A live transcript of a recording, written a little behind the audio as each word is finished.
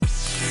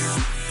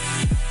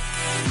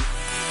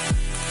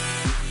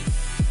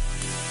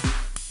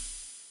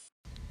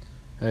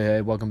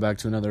Hey, welcome back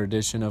to another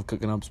edition of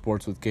Cooking Up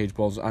Sports with Gage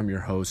Bowles. I'm your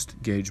host,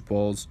 Gage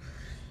Bowles.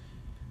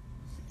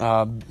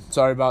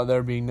 Sorry about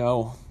there being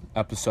no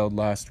episode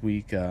last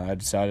week. I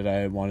decided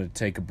I wanted to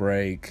take a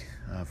break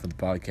for the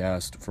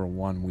podcast for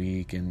 1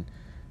 week and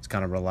just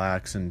kind of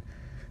relax, and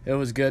it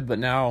was good, but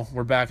now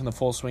we're back in the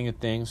full swing of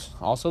things.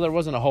 Also, there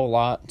wasn't a whole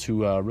lot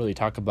to really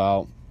talk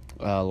about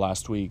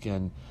last week,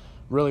 and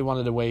really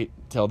wanted to wait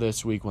till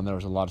this week when there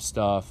was a lot of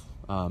stuff.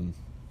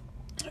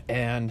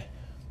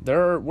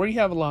 We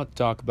have a lot to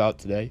talk about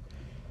today.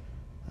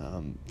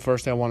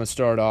 First, I want to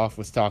start off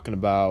with talking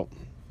about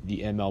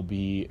the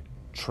MLB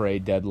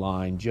trade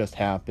deadline just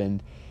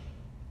happened.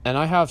 And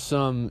I have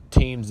some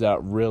teams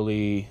that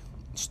really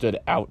stood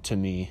out to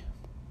me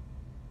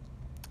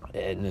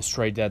in this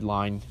trade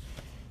deadline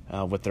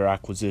with their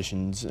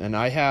acquisitions. And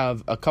I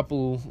have a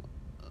couple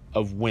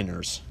of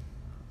winners.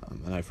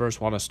 And I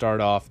first want to start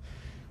off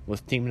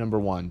with team number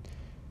one.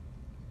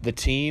 The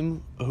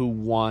team who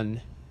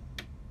won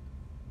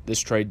this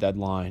trade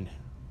deadline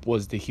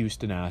was the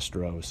Houston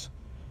Astros.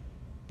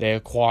 They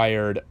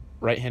acquired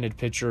right-handed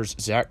pitchers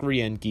Zach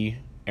Greinke,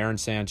 Aaron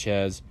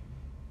Sanchez,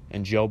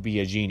 and Joe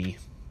Biagini,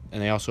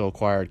 and they also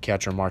acquired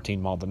catcher Martin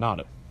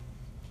Maldonado.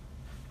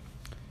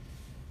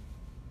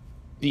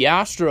 The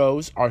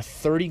Astros are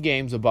 30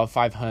 games above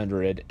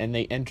 500, and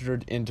they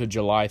entered into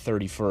July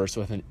 31st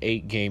with an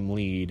 8-game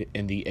lead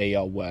in the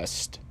AL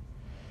West.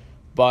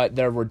 But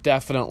there were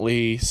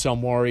definitely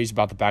some worries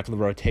about the back of the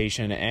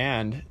rotation,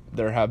 and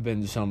there have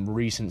been some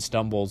recent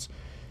stumbles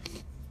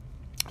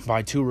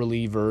by two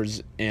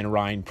relievers in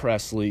Ryan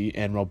Pressly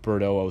and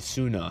Roberto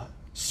Osuna.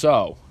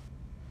 So,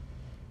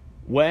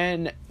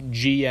 when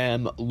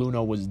GM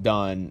Luna was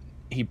done,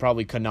 he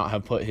probably could not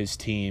have put his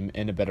team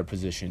in a better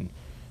position.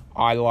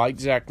 I like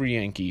Zach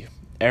Greinke.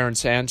 Aaron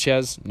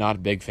Sanchez, not a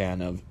big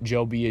fan of.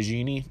 Joe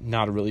Biagini,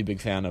 not a really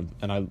big fan of.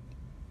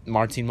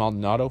 Martin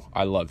Maldonado,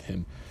 I love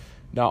him.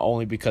 Not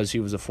only because he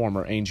was a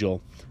former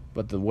Angel,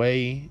 but the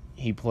way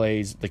he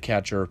plays the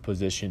catcher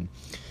position.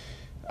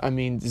 I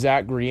mean,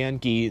 Zach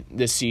Greinke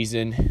this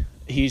season,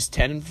 he's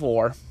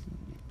 10-4,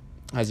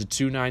 has a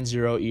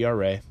 2.90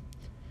 ERA,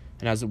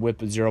 and has a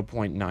WHIP of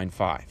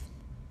 0.95.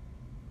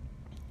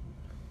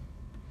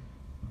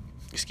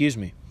 Excuse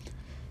me.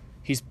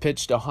 He's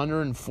pitched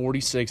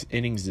 146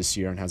 innings this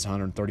year and has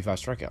 135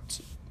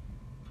 strikeouts.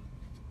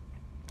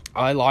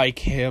 I like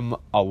him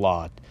a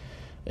lot.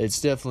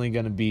 It's definitely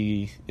going to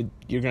be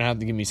 – you're going to have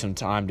to give me some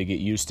time to get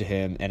used to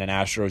him in an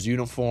Astros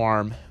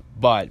uniform.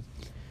 But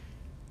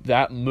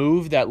that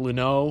move that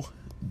Luno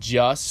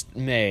just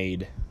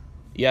made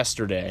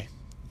yesterday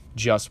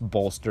just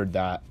bolstered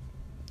that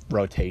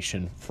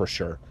rotation for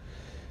sure.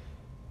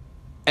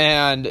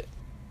 And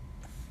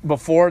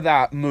before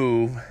that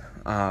move,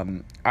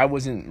 I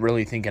wasn't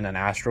really thinking an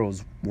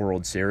Astros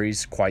World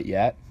Series quite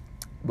yet.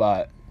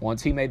 But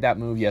once he made that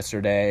move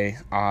yesterday,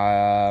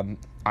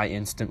 I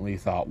instantly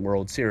thought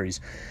World Series.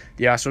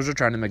 The Astros are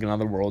trying to make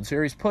another World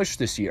Series push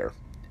this year.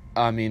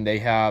 I mean, they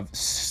have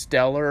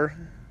stellar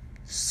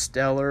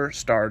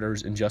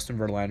starters in Justin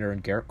Verlander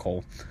and Garrett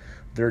Cole.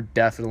 They're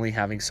definitely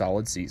having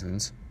solid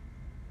seasons.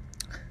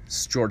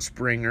 George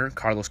Springer,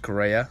 Carlos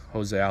Correa,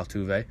 Jose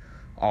Altuve,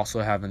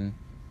 also having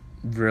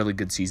really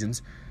good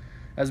seasons,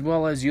 as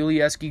well as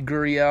Yulieski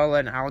Gurriel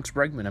and Alex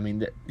Bregman. I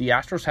mean, the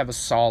Astros have a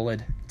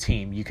solid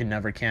team. You can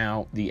never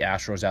count the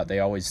Astros out. They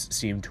always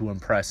seem to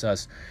impress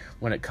us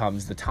when it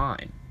comes to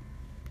time.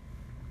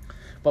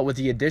 But with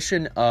the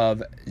addition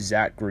of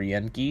Zach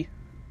Greinke,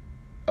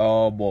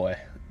 oh boy,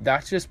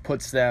 that just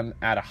puts them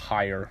at a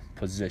higher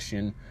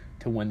position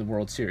to win the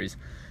World Series.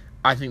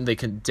 I think they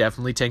can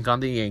definitely take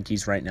on the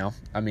Yankees right now.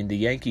 I mean, the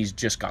Yankees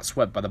just got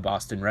swept by the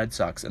Boston Red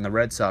Sox, and the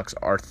Red Sox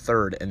are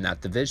third in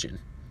that division.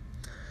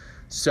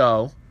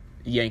 So,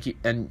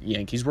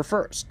 Yankees were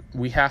first.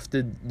 We have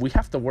to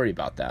worry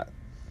about that.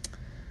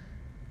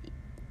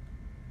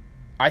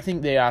 I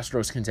think the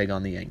Astros can take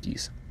on the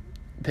Yankees.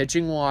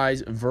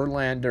 Pitching-wise,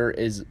 Verlander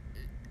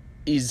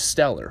is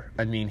stellar.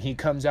 I mean, he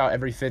comes out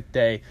every fifth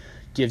day,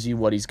 gives you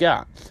what he's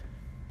got.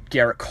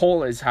 Garrett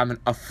Cole is having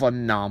a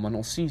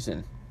phenomenal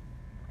season.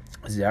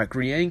 Zach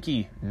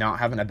Greinke not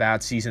having a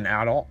bad season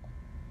at all.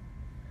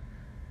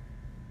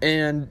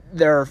 And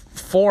there are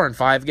 4 and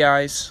 5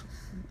 guys.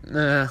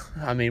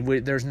 I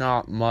mean, there's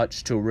not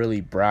much to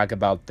really brag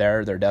about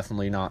there. They're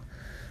definitely not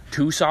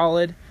too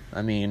solid.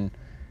 I mean,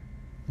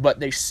 but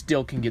they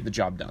still can get the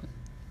job done.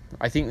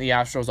 I think the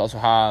Astros also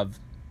have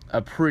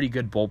a pretty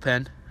good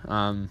bullpen.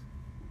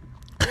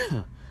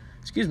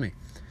 Excuse me.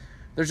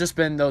 There's just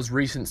been those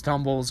recent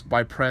stumbles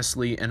by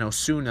Pressly and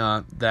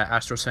Osuna that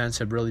Astros fans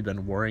have really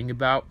been worrying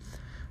about.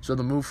 So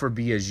the move for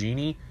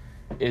Biagini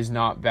is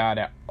not bad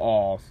at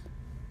all,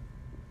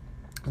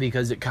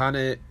 because it kind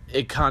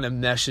of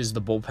meshes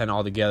the bullpen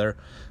all together.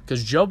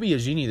 Because Joe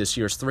Biagini this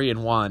year is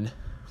 3-1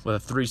 with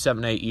a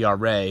 3.78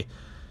 ERA,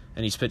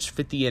 and he's pitched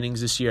 50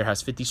 innings this year,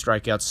 has 50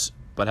 strikeouts,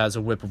 but has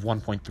a WHIP of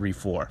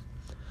 1.34.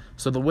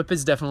 So the WHIP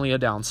is definitely a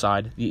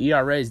downside. The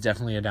ERA is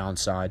definitely a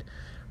downside,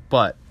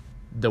 but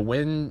the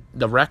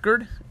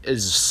record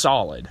is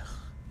solid.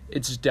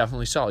 It's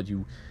definitely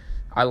solid.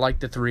 I like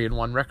the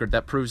 3-1 record.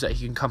 That proves that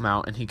he can come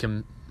out and he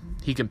can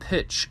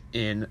pitch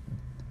in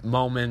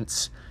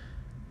moments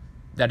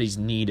that he's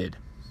needed.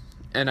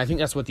 And I think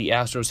that's what the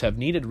Astros have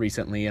needed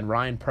recently, and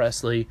Ryan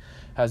Pressly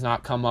has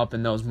not come up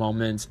in those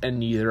moments, and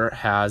neither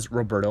has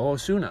Roberto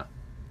Osuna.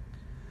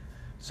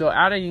 So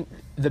adding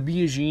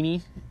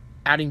Biagini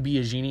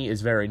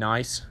is very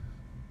nice.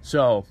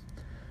 So,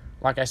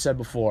 like I said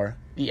before,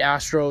 the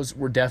Astros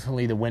were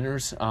definitely the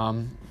winners.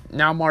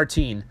 Now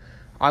Martin.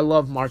 I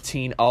love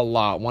Martin a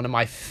lot. One of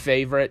my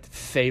favorite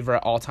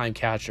all-time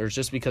catchers,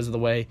 just because of the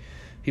way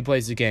he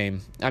plays the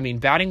game. I mean,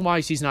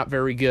 batting-wise, he's not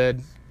very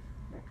good.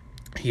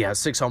 He has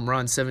 6 home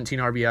runs, 17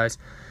 RBIs,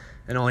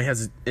 and only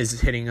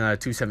is hitting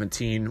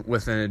 217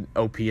 with an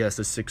OPS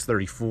of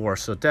 634.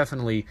 So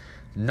definitely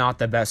not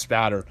the best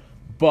batter.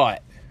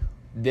 But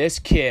this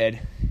kid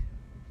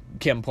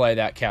can play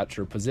that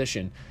catcher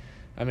position.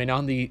 I mean,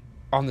 on the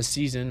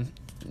season,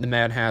 the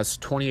man has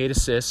 28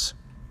 assists.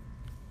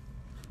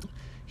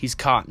 He's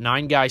caught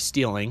 9 guys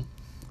stealing,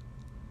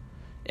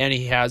 and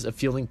he has a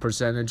fielding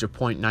percentage of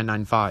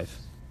 .995.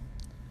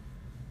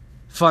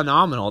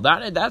 Phenomenal.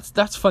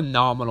 That's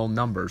phenomenal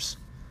numbers.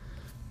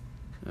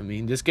 I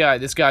mean, this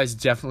guy's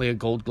definitely a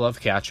Gold Glove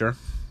catcher.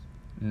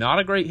 Not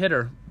a great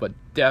hitter, but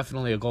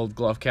definitely a Gold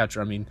Glove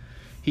catcher. I mean,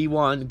 he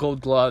won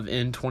Gold Glove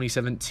in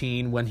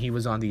 2017 when he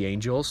was on the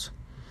Angels.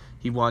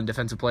 He won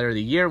Defensive Player of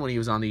the Year when he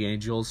was on the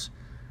Angels.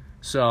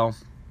 So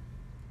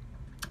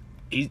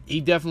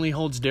he definitely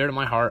holds dear to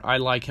my heart. I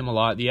like him a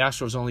lot. The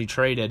Astros only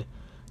traded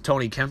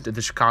Tony Kemp to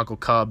the Chicago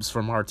Cubs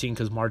for Martin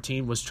because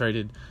Martin was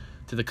traded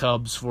to the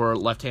Cubs for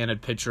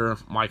left-handed pitcher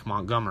Mike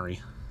Montgomery.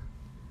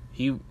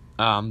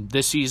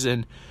 This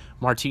season,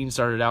 Martin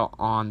started out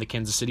on the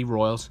Kansas City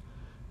Royals.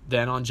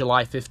 Then on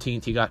July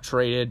 15th, he got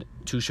traded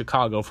to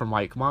Chicago for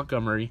Mike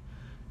Montgomery.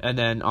 And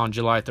then on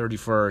July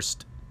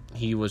 31st,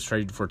 he was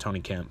traded for Tony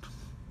Kemp.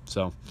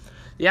 So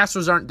the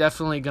Astros aren't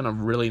definitely going to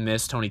really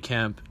miss Tony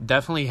Kemp.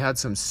 Definitely had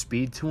some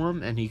speed to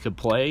him, and he could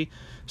play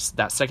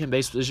that second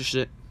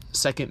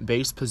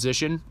base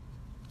position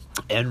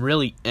and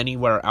really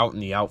anywhere out in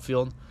the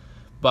outfield.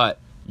 But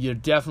you're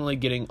definitely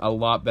getting a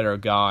lot better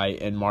guy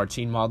in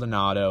Martin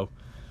Maldonado,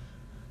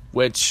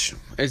 which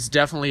is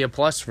definitely a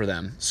plus for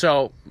them.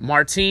 So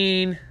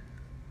Martin,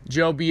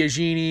 Joe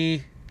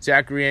Biagini,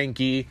 Zach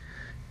Greinke,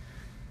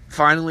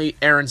 finally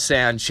Aaron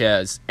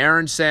Sanchez.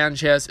 Aaron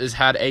Sanchez has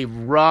had a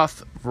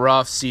rough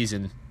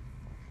season.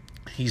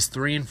 He's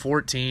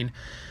 3-14,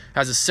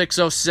 has a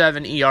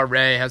 6.07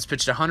 ERA, has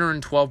pitched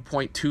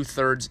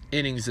 112.2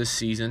 innings this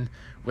season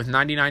with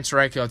 99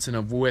 strikeouts and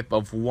a whip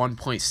of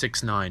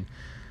 1.69.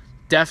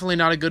 Definitely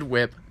not a good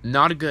whip,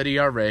 not a good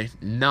ERA,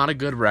 not a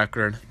good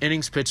record.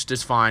 Innings pitched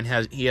is fine.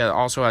 He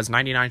also has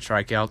 99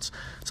 strikeouts,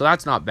 so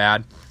that's not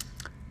bad.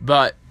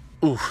 But,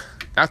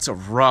 that's a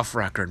rough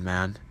record,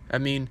 man. I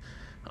mean,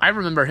 I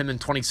remember him in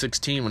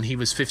 2016 when he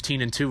was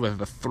 15-2 with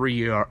a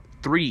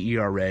 3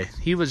 ERA.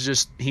 He was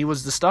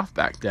the stuff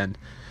back then.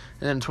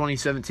 And then in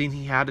 2017,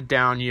 he had a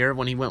down year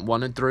when he went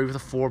 1-3 with a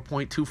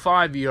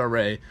 4.25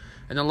 ERA.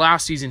 And then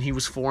last season, he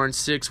was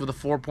 4-6 with a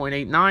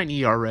 4.89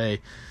 ERA.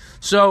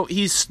 So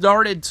he's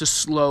started to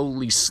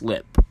slowly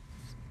slip.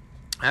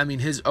 I mean,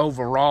 in his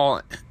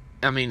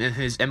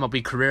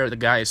MLB career, the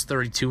guy is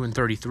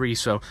 32-33,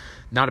 so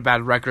not a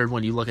bad record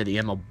when you look at the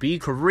MLB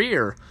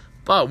career.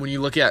 But when you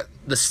look at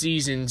the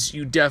seasons,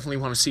 you definitely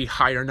want to see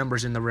higher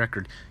numbers in the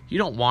record. You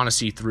don't want to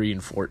see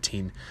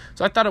 3-14.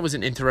 So I thought it was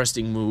an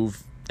interesting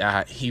move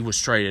that he was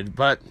traded.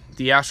 But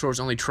the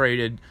Astros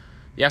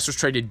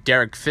traded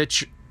Derek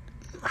Fisher.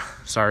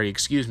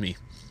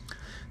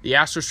 The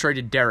Astros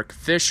traded Derek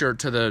Fisher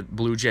to the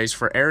Blue Jays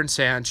for Aaron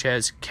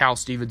Sanchez, Cal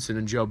Stevenson,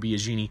 and Joe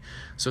Biagini.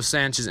 So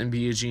Sanchez and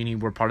Biagini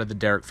were part of the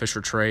Derek Fisher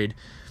trade.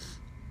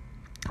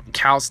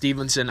 Cal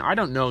Stevenson, I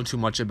don't know too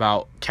much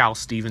about Cal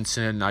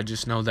Stevenson. I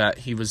just know that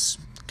he was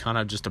kind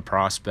of just a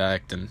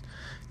prospect, and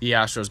the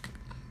Astros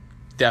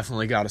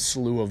definitely got a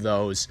slew of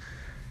those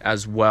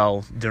as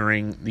well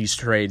during these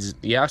trades.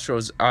 The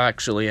Astros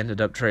actually ended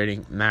up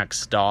trading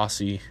Max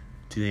Stassi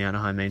to the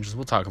Anaheim Angels.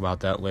 We'll talk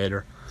about that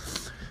later.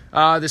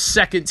 The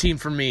second team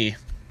for me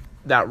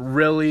that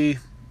really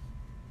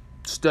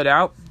stood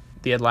out,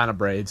 the Atlanta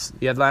Braves.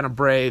 The Atlanta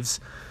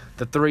Braves,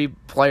 the 3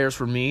 players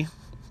for me,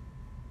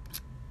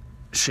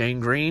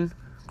 Shane Green,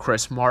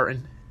 Chris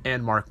Martin,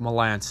 and Mark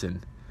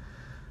Melancon.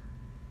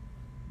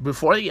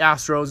 Before the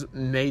Astros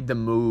made the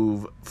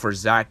move for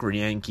Zach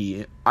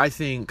Greinke, I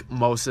think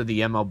most of the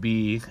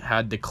MLB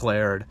had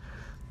declared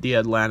the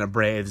Atlanta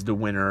Braves the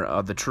winner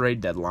of the trade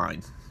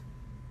deadline.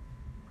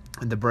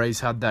 The Braves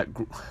had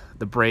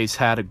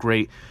a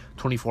great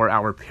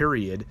 24-hour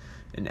period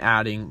in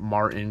adding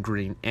Martin,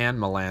 Green, and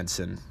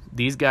Melancon.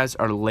 These guys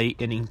are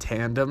late-inning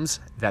tandems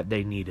that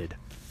they needed.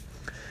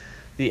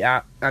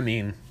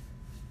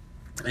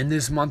 In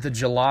this month of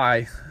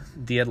July,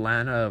 the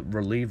Atlanta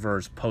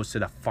relievers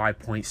posted a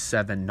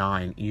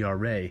 5.79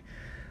 ERA.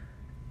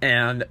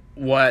 And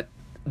what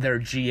their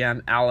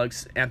GM,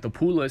 Alex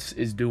Anthopoulos,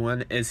 is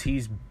doing is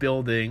he's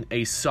building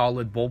a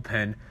solid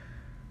bullpen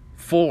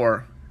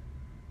for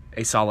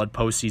a solid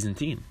postseason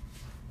team.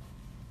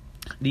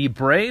 The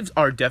Braves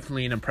are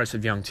definitely an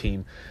impressive young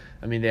team.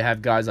 I mean, they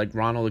have guys like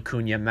Ronald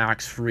Acuna,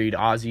 Max Fried,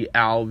 Ozzie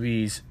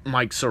Albies,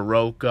 Mike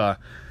Soroka.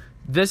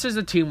 This is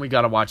a team we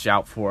got to watch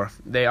out for.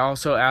 They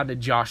also added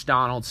Josh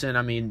Donaldson.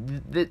 I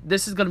mean,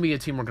 this is going to be a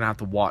team we're going to have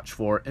to watch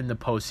for in the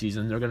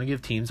postseason. They're going to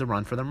give teams a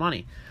run for their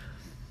money.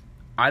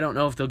 I don't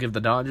know if they'll give the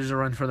Dodgers a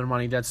run for their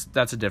money. That's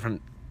a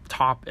different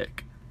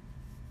topic.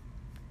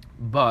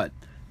 But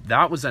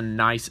that was a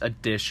nice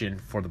addition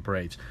for the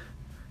Braves.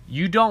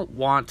 You don't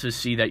want to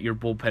see that your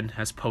bullpen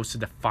has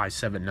posted a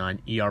 5.79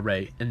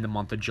 ERA in the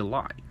month of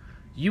July.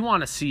 You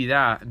want to see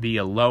that be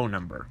a low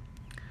number.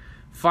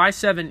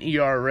 5.7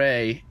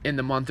 ERA in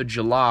the month of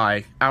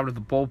July out of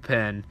the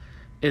bullpen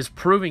is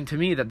proving to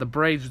me that the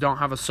Braves don't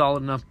have a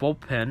solid enough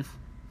bullpen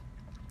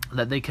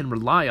that they can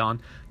rely on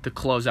to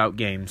close out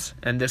games.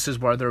 And this is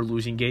where they're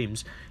losing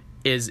games,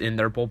 is in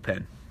their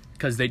bullpen,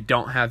 because they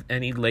don't have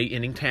any late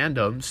inning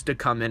tandems to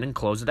come in and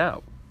close it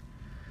out.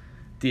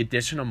 The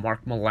addition of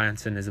Mark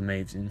Melancon is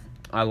amazing.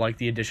 I like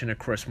the addition of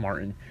Chris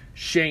Martin.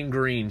 Shane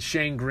Green,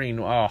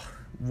 oh,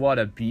 what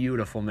a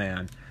beautiful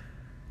man.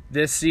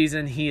 This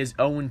season, he is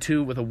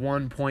 0-2 with a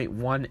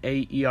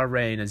 1.18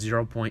 ERA and a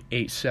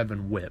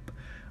 0.87 whip.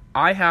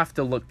 I have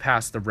to look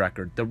past the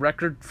record. The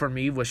record for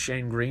me with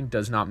Shane Green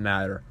does not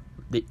matter.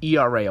 The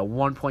ERA, a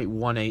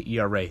 1.18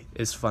 ERA,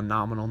 is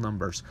phenomenal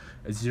numbers.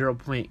 A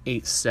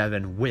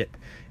 0.87 whip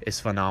is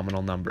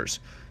phenomenal numbers.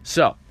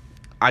 So,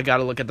 I got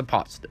to look at the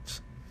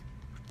positives.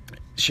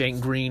 Shane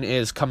Green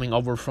is coming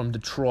over from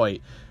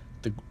Detroit.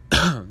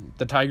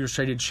 The Tigers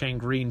traded Shane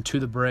Green to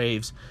the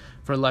Braves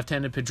for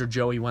left-handed pitcher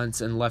Joey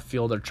Wentz and left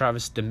fielder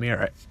Travis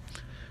Demeritte.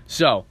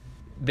 So,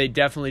 they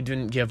definitely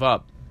didn't give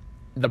up.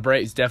 The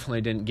Braves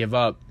definitely didn't give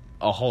up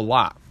a whole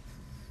lot.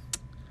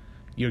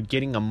 You're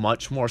getting a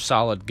much more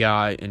solid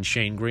guy in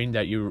Shane Green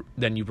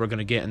than you were going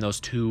to get in those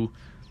two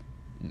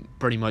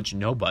pretty much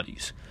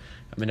nobodies.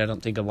 I mean, I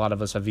don't think a lot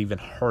of us have even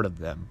heard of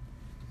them.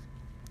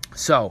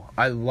 So,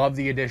 I love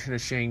the addition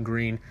of Shane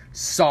Green.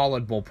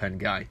 Solid bullpen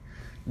guy.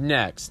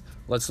 Next,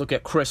 let's look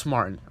at Chris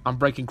Martin. I'm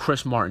breaking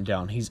Chris Martin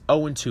down. He's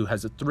 0-2,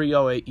 has a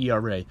 3.08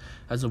 ERA,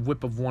 has a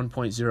whip of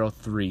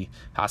 1.03,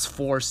 has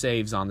 4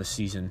 saves on the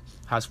season,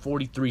 has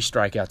 43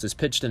 strikeouts, has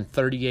pitched in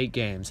 38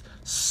 games.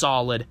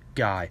 Solid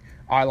guy.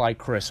 I like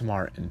Chris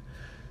Martin.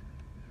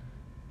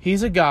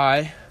 He's a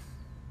guy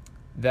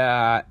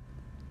that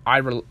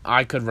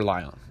I could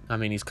rely on. I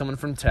mean, he's coming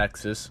from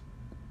Texas.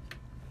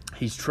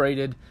 He's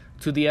traded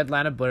to the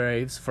Atlanta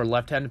Braves for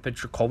left-handed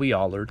pitcher Colby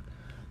Allard.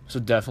 So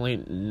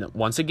definitely,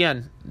 once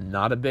again,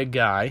 not a big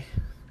guy.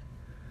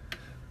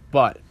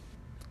 But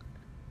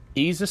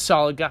he's a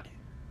solid guy.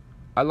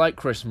 I like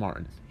Chris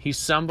Martin. He's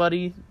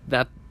somebody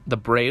that the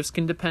Braves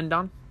can depend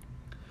on.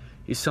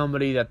 He's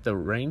somebody that the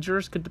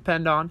Rangers could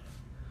depend on.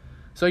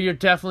 So you're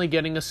definitely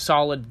getting a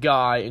solid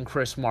guy in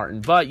Chris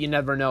Martin. But you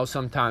never know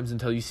sometimes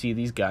until you see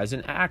these guys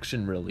in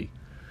action, really.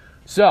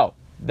 So,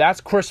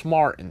 that's Chris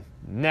Martin.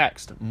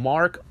 Next,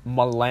 Mark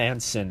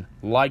Melancon.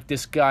 Like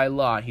this guy a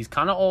lot. He's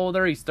kind of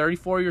older. He's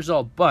 34 years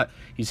old, but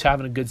he's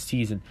having a good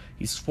season.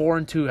 He's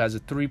 4-2, has a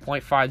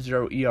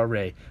 3.50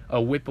 ERA,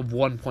 a whip of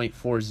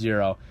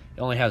 1.40.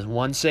 He only has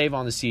 1 save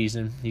on the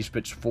season. He's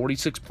pitched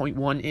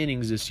 46.1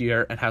 innings this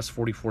year and has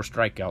 44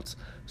 strikeouts.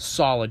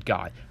 Solid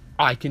guy.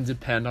 I can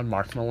depend on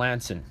Mark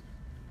Melancon.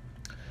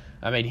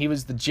 I mean, he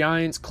was the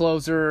Giants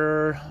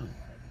closer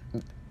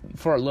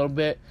for a little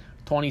bit.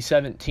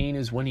 2017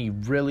 is when he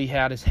really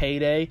had his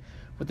heyday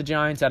with the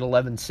Giants at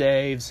 11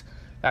 saves.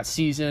 That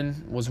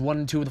season was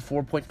 1-2 with a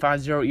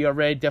 4.50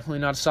 ERA. Definitely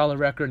not a solid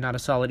record, not a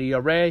solid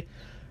ERA.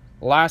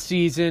 Last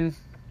season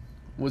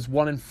was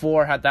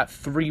 1-4, had that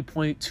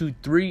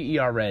 3.23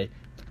 ERA.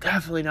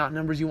 Definitely not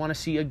numbers you want to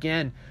see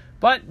again.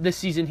 But this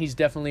season he's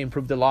definitely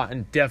improved a lot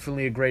and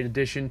definitely a great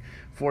addition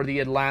for the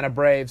Atlanta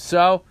Braves.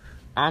 So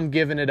I'm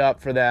giving it up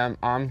for them.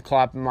 I'm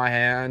clapping my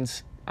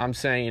hands. I'm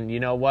saying, you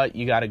know what?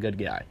 You got a good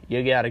guy.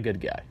 You got a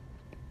good guy.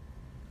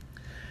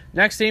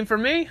 Next team for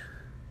me,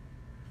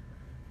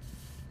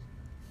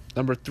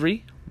 number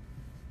 3,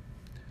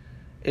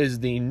 is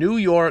the New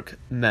York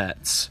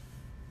Mets.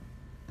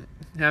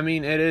 I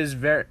mean,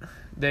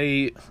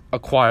 they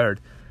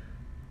acquired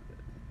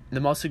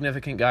the most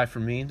significant guy for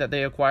me that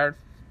they acquired,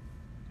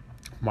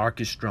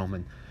 Marcus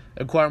Stroman.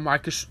 They acquired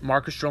Marcus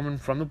Stroman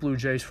from the Blue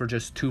Jays for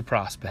just 2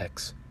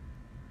 prospects,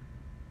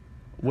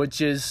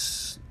 which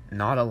is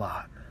not a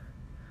lot.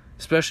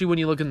 Especially when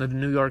you look in the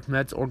New York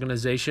Mets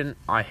organization.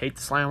 I hate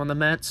to slam on the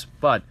Mets,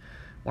 but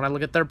when I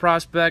look at their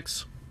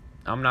prospects,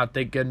 I'm not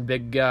thinking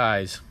big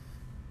guys.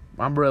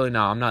 I'm really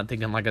not. I'm not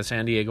thinking like a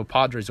San Diego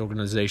Padres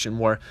organization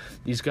where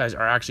these guys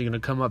are actually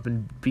going to come up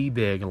and be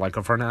big, like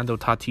a Fernando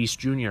Tatis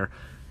Jr.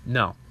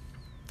 No.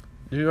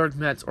 New York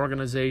Mets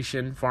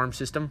organization, farm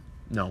system,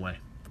 no way.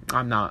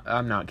 I'm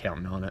not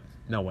counting on it.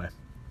 No way.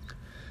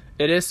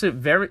 It's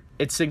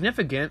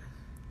significant.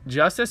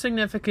 Just as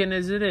significant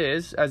as it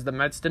is, as the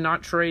Mets did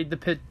not trade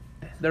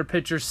their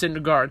pitchers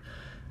Syndergaard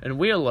and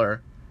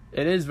Wheeler,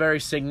 it is very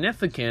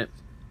significant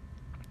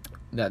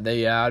that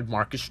they add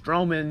Marcus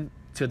Stroman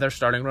to their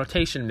starting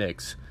rotation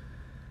mix.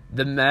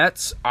 The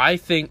Mets, I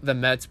think the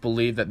Mets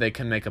believe that they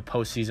can make a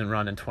postseason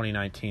run in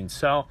 2019.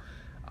 So,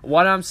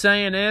 what I'm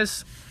saying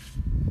is,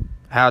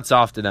 hats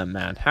off to them,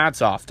 man.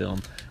 Hats off to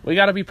them. We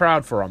got to be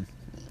proud for them.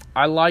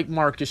 I like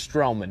Marcus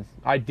Stroman.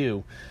 I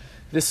do.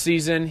 This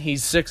season,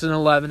 he's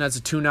 6-11, has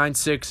a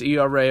 2.96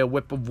 ERA, a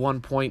whip of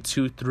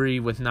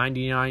 1.23 with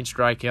 99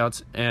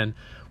 strikeouts and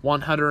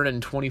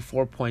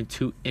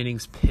 124.2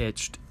 innings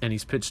pitched, and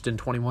he's pitched in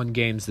 21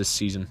 games this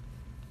season.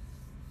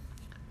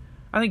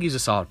 I think he's a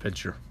solid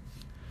pitcher.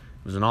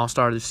 He was an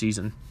all-star this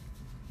season.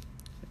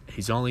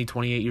 He's only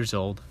 28 years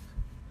old.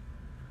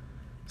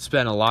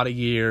 Spent a lot of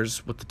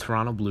years with the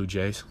Toronto Blue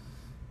Jays.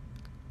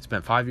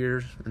 Spent 5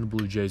 years in the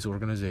Blue Jays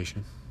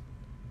organization.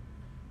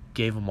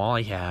 Gave him all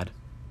he had.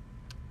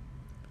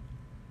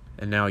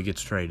 And now he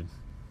gets traded.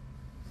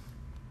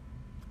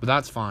 But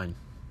that's fine.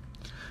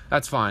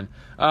 That's fine.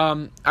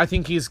 I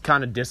think he's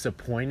kind of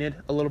disappointed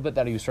a little bit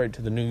that he was traded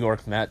to the New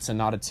York Mets and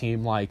not a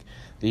team like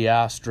the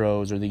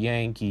Astros or the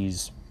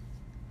Yankees,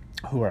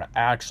 who are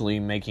actually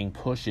making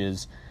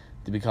pushes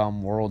to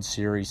become World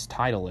Series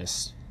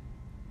titleists.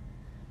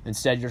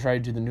 Instead, you're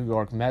traded to the New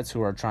York Mets,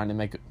 who are trying to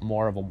make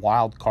more of a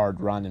wild card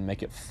run and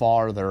make it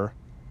farther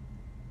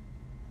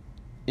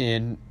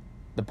in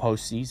the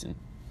postseason.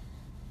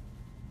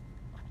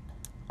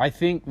 I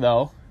think,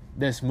 though,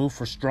 this move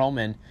for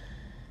Stroman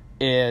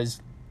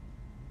is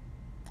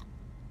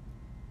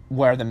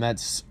where the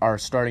Mets are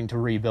starting to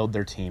rebuild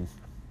their team.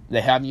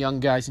 They have young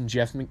guys in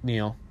Jeff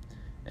McNeil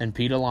and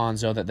Pete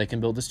Alonso that they can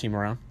build this team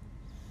around.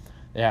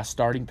 They have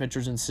starting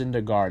pitchers in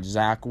Syndergaard,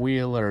 Zach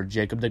Wheeler,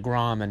 Jacob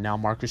deGrom, and now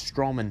Marcus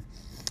Stroman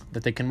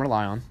that they can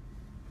rely on.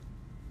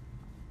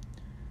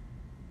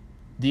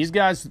 These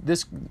guys,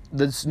 this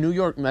New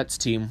York Mets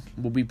team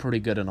will be pretty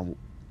good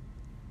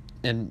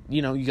and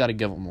you got to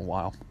give them a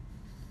while.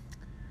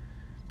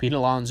 Pete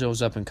Alonso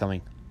is up and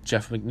coming.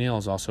 Jeff McNeil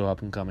is also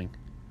up and coming.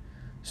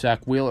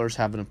 Zach Wheeler's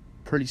having a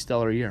pretty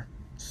stellar year.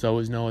 So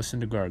is Noah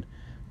Syndergaard.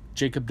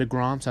 Jacob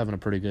deGrom's having a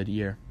pretty good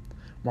year.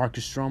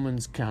 Marcus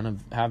Stroman's kind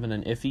of having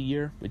an iffy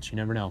year, which you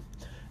never know.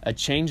 A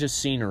change of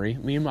scenery.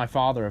 Me and my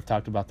father have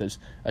talked about this.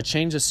 A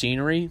change of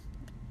scenery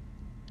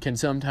can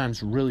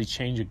sometimes really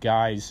change a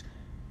guy's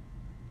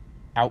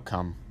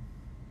outcome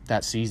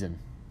that season.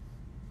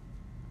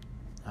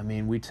 I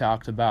mean, we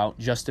talked about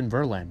Justin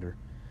Verlander.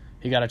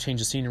 He got a change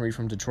of scenery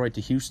from Detroit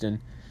to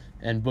Houston,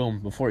 and boom,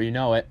 before you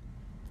know it,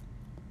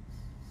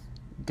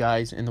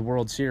 guys in the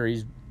World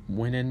Series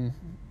winning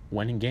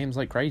games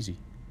like crazy.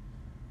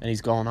 And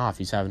he's going off.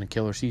 He's having a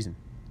killer season.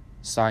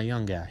 Cy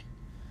Young guy.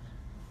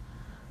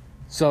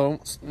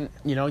 So,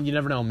 you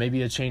never know.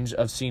 Maybe a change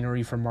of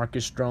scenery for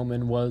Marcus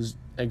Stroman was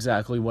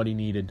exactly what he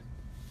needed.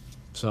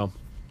 So,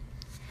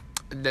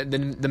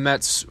 the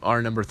Mets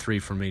are number 3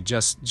 for me.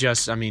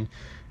 I mean,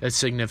 it's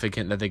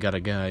significant that they got a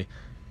guy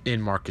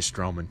in Marcus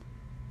Stroman.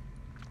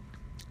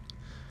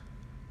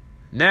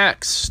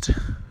 Next,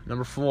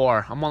 number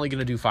 4. I'm only going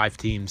to do 5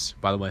 teams,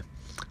 by the way.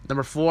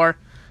 Number 4,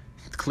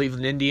 the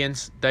Cleveland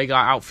Indians. They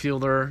got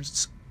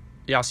outfielders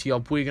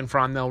Yasiel Puig and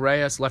Franmil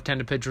Reyes,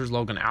 left-handed pitchers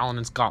Logan Allen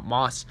and Scott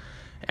Moss,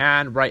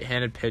 and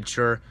right-handed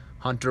pitcher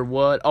Hunter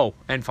Wood. Oh,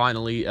 and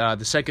finally,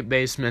 the second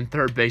baseman,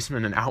 third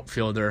baseman, and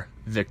outfielder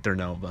Victor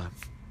Nova.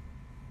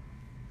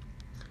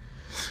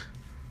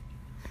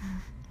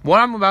 What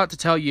I'm about to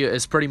tell you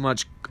is pretty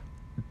much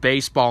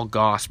baseball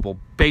gospel,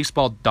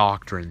 baseball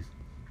doctrine.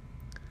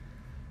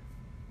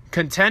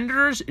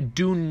 Contenders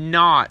do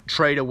not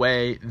trade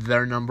away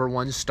their number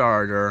 1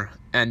 starter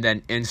and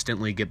then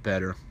instantly get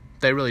better.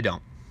 They really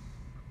don't.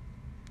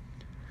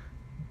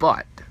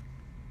 But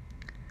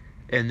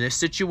in this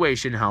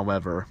situation,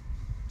 however,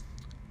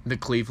 the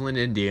Cleveland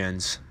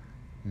Indians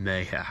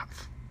may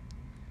have.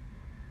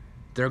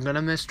 They're going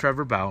to miss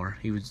Trevor Bauer.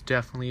 He was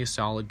definitely a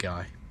solid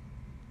guy.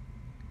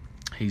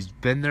 He's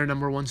been their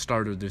number 1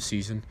 starter this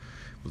season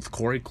with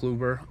Corey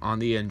Kluber on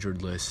the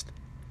injured list.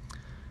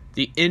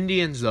 The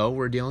Indians, though,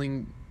 were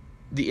dealing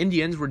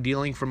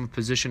from a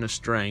position of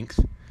strength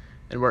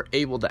and were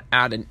able to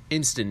add an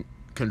instant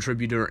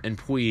contributor in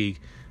Puig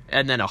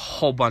and then a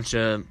whole bunch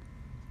of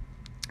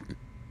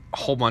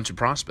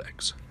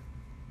prospects.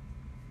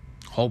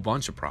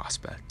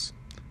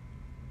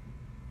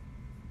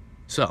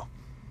 So,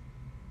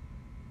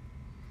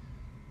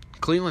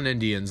 Cleveland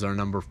Indians are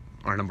number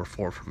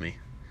 4 for me.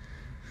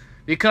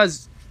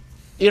 Because,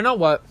 you know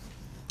what?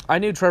 I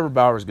knew Trevor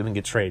Bauer was going to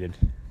get traded.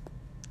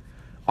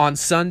 On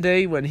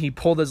Sunday, when he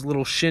pulled his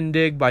little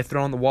shindig by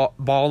throwing the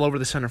ball over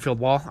the center field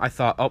wall, I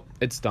thought, oh,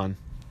 it's done.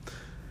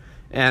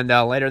 And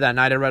later that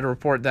night, I read a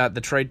report that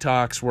the trade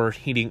talks were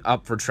heating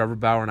up for Trevor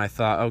Bauer, and I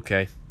thought,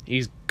 okay,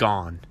 he's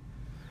gone.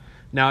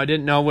 Now, I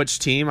didn't know which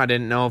team. I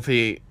didn't know if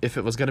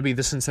it was going to be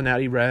the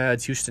Cincinnati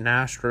Reds, Houston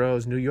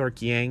Astros, New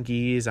York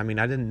Yankees. I mean,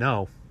 I didn't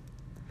know.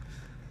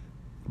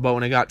 But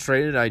when I got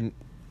traded, I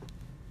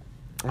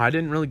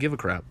didn't really give a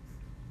crap.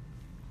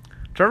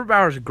 Trevor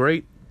Bauer's a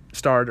great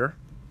starter.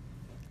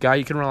 Guy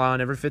you can rely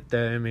on every 5th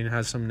day. I mean,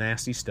 has some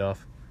nasty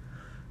stuff.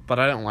 But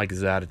I don't like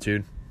his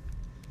attitude.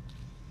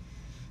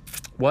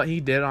 What he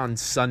did on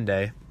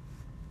Sunday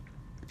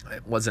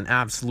was an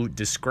absolute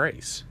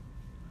disgrace.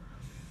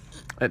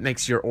 It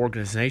makes your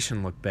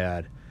organization look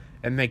bad.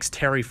 It makes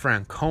Terry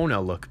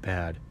Francona look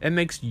bad. It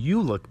makes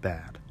you look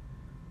bad.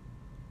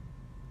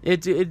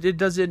 It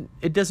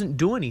doesn't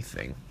do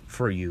anything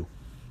for you.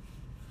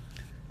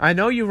 I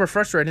know you were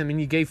frustrated. I mean,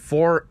 you gave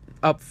four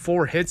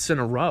hits in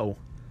a row,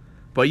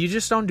 but you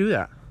just don't do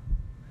that.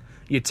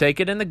 You take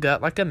it in the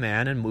gut like a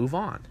man and move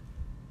on.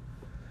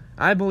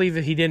 I believe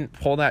if he didn't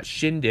pull that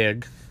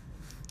shindig,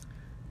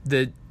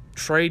 the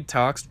trade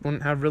talks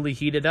wouldn't have really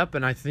heated up,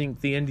 and I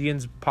think the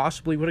Indians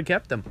possibly would have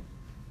kept him.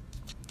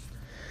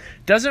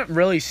 Doesn't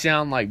really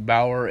sound like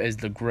Bauer is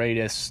the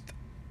greatest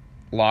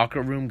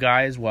locker room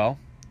guy as well.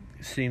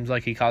 Seems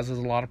like he causes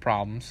a lot of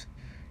problems.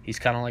 He's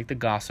kind of like the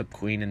gossip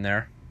queen in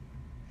there.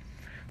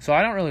 So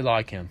I don't really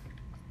like him.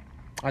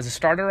 As a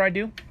starter, I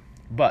do.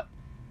 But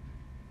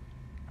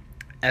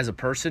as a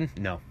person,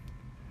 no.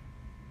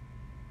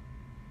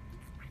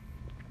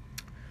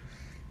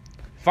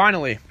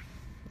 Finally,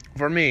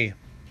 for me,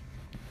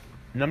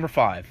 number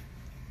 5.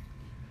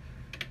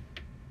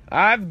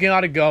 I've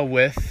got to go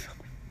with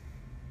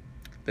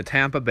the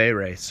Tampa Bay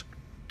Rays.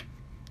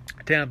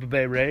 Tampa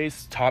Bay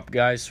Rays, top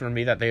guys for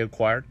me that they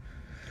acquired.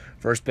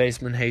 First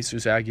baseman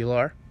Jesus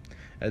Aguilar,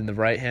 and the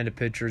right-handed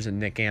pitchers and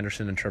Nick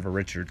Anderson and Trevor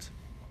Richards.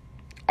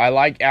 I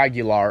like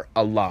Aguilar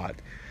a lot.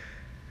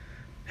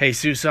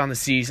 Jesus on the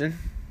season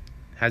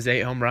has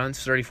 8 home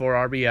runs,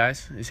 34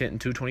 RBIs. He's hitting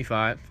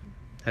 .225.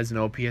 Has an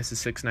OPS of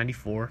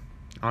 .694.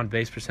 On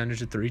base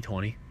percentage of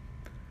 .320.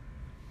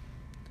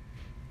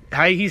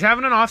 He's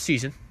having an off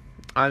season.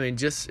 I mean,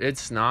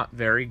 it's not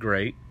very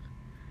great.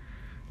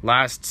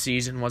 Last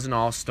season was an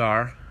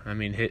all-star. I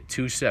mean, hit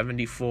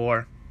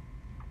 .274.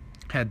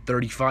 Had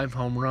 35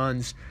 home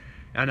runs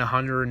and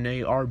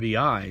 108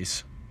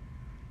 RBIs.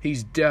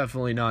 He's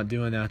definitely not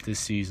doing that this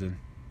season.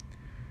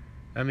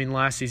 I mean,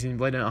 last season he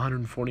played in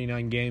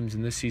 149 games,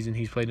 and this season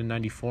he's played in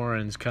 94,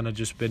 and it's kind of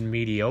just been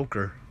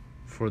mediocre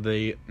for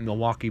the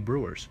Milwaukee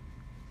Brewers.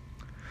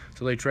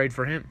 So they trade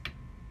for him.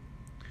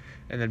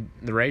 And then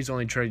the Rays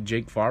only traded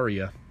Jake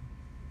Faria.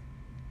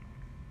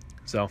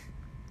 So,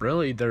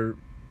 really,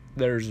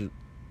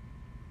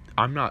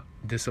 I'm not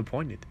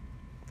disappointed.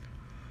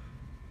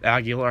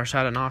 Aguilar's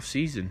had an off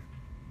season.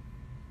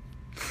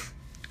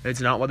 It's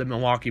not what the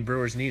Milwaukee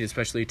Brewers need,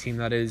 especially a team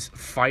that is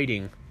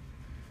fighting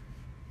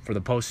for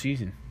the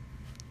postseason.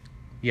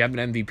 You have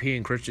an MVP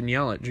in Christian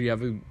Yelich. You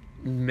have an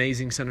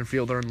amazing center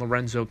fielder in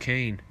Lorenzo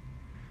Cain.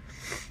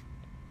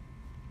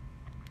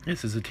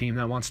 This is a team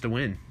that wants to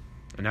win.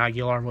 And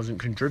Aguilar wasn't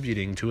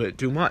contributing to it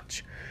too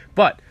much.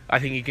 But I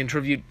think he can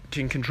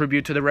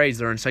contribute to the Rays.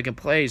 They're in second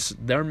place.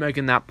 They're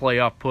making that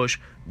playoff push.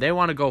 They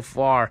want to go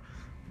far.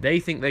 They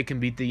think they can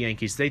beat the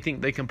Yankees. They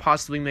think they can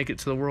possibly make it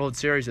to the World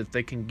Series if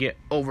they can get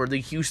over the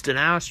Houston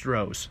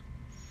Astros.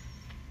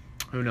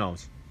 Who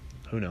knows?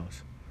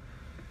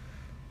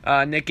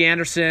 Nick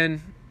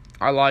Anderson,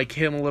 I like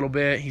him a little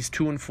bit. He's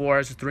 2-4,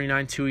 has a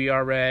 3.92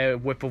 ERA, a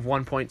whip of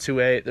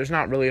 1.28. There's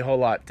not really a whole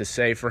lot to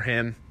say for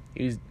him.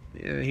 He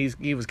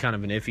was kind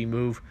of an iffy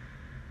move.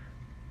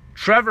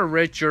 Trevor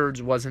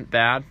Richards wasn't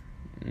bad.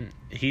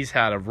 He's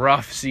had a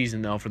rough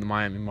season, though, for the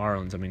Miami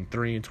Marlins. I mean,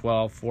 3-12,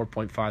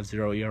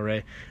 4.50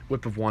 ERA,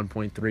 whip of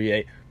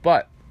 1.38.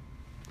 But,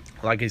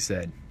 like I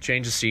said,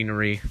 change of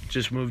scenery,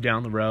 just move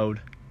down the road.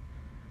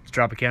 It's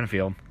Tropicana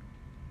Field.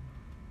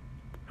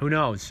 Who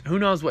knows? Who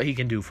knows what he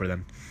can do for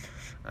them?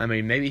 I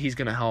mean, maybe he's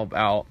going to help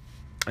out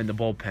in the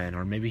bullpen,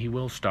 or maybe he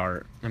will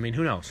start. I mean,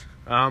 who knows?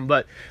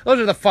 But those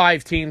are the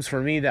 5 teams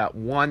for me that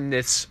won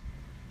this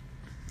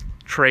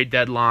trade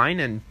deadline,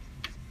 and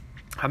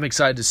I'm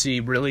excited to see,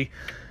 really.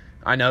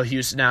 I know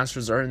Houston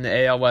Astros are in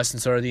the AL West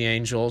and so are the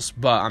Angels,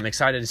 but I'm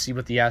excited to see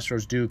what the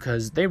Astros do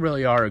because they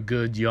really are a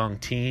good young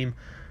team.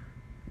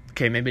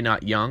 Okay, maybe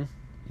not young,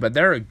 but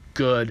they're a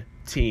good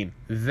team.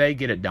 They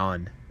get it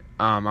done.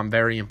 I'm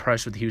very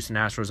impressed with the Houston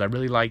Astros. I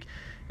really like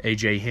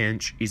A.J.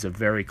 Hinch. He's a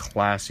very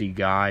classy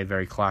guy,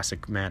 very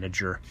classic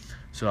manager.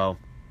 So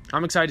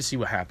I'm excited to see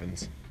what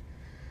happens.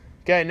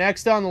 Okay,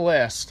 next on the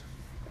list,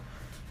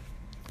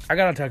 I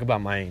got to talk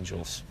about my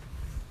Angels.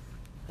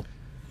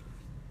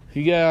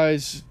 You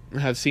guys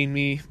have seen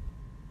me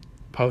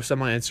post on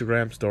my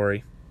Instagram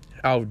story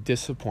how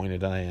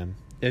disappointed I am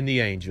in the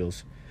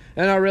Angels.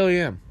 And I really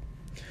am.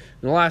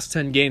 In the last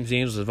 10 games, the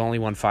Angels have only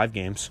won 5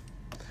 games.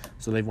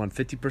 So they've won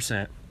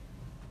 50%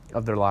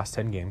 of their last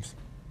 10 games.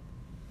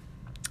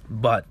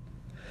 But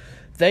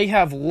they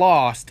have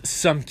lost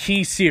some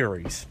key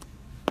series.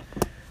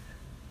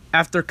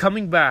 After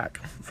coming back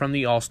from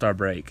the All-Star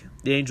break,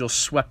 the Angels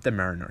swept the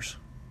Mariners.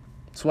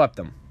 Swept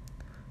them.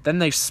 Then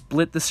they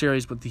split the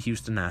series with the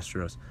Houston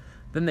Astros.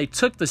 Then they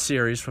took the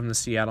series from the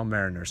Seattle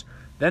Mariners.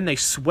 Then they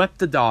swept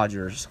the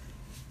Dodgers.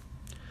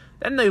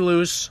 Then they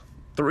lose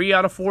 3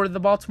 out of 4 to the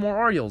Baltimore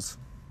Orioles.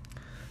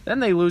 Then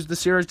they lose the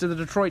series to the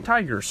Detroit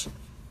Tigers.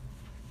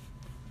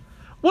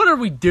 What are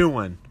we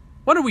doing?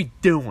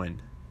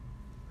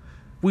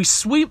 We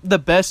sweep the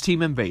best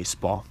team in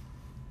baseball.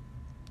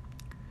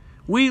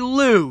 We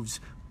lose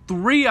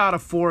 3 out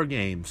of 4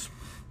 games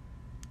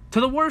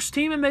to the worst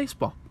team in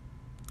baseball.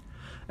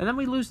 And then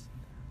we lose.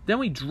 Then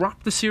we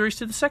drop the series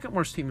to the second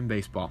worst team in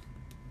baseball.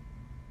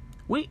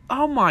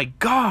 Oh my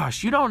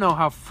gosh, you don't know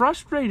how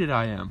frustrated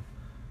I am.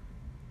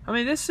 I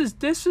mean, this is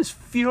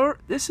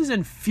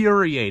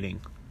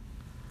infuriating.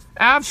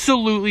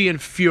 Absolutely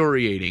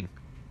infuriating.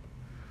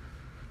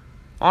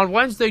 On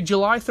Wednesday,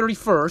 July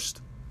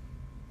 31st,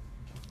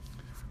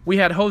 we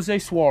had Jose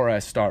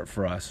Suarez start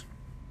for us.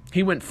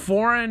 He went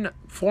 4 and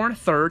a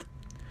third,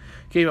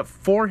 gave up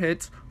 4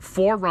 hits,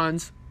 4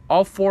 runs,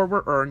 all 4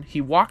 were earned.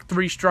 He walked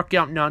 3, struck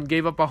out none,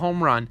 gave up a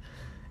home run,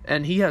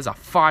 and he has a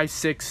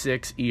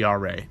 5.66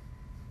 ERA.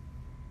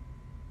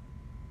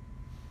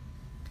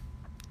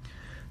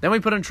 Then we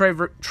put in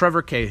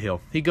Trevor Cahill.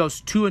 He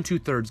goes 2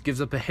 2/3,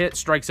 gives up a hit,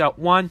 strikes out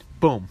 1,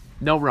 boom,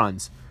 no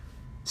runs.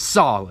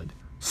 Solid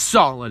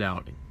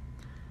outing.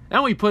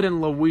 Then we put in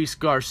Luis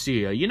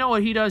Garcia. You know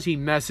what he does? He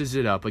messes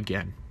it up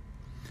again.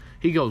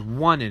 He goes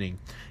 1 inning.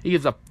 He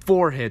gives up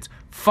 4 hits,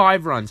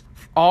 5 runs,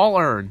 all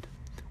earned.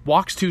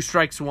 Walks 2,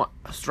 strikes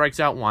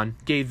out 1,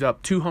 gave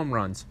up 2 home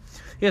runs.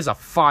 He has a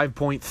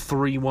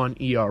 5.31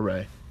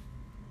 ERA.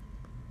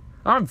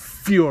 I'm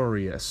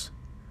furious.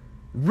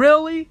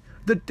 Really?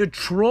 The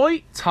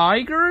Detroit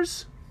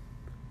Tigers?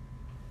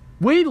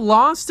 We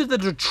lost to the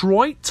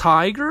Detroit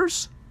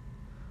Tigers?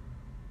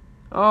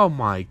 Oh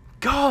my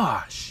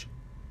gosh.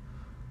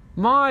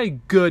 My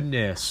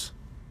goodness.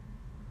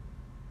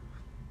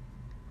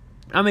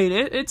 I mean,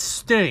 it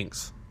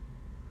stinks.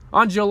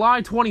 On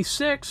July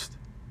 26th,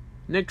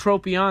 Nick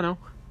Tropiano,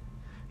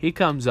 he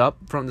comes up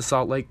from the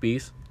Salt Lake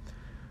Bees.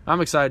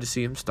 I'm excited to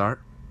see him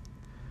start.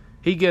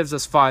 He gives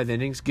us 5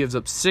 innings, gives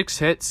up 6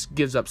 hits,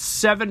 gives up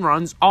 7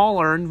 runs,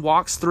 all earned,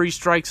 walks 3,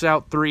 strikes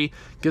out 3,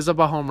 gives up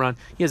a home run.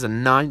 He has a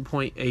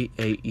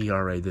 9.88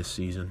 ERA this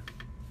season.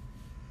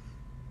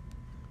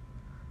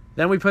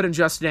 Then we put in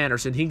Justin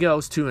Anderson. He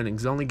goes 2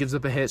 innings, only gives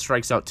up a hit,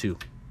 strikes out 2.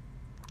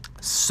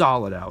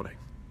 Solid outing.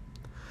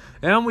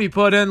 And we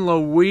put in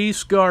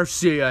Luis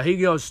Garcia. He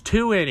goes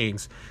 2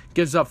 innings,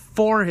 gives up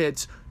 4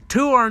 hits,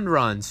 2 earned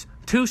runs,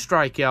 2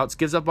 strikeouts,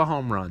 gives up a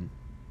home run.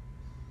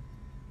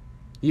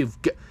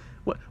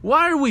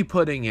 Why are we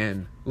putting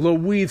in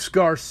Luis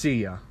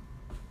Garcia?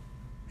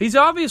 He's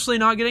obviously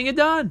not getting it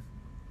done.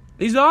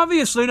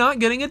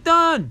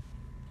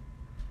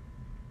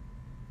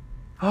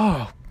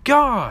 Oh,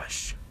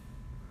 gosh.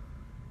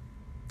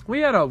 We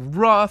had a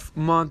rough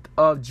month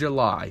of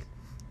July.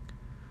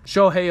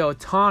 Shohei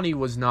Ohtani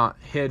was not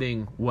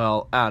hitting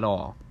well at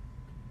all.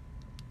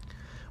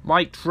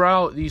 Mike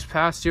Trout, these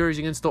past series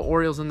against the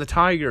Orioles and the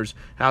Tigers,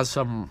 has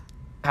a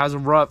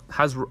rough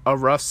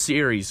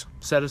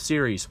set of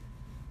series.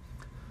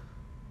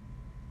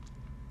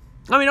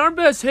 I mean, our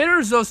best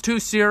hitters those 2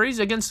 series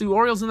against the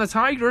Orioles and the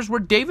Tigers were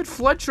David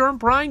Fletcher and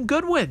Brian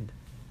Goodwin.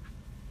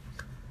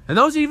 And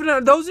those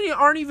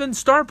aren't even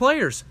star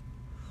players.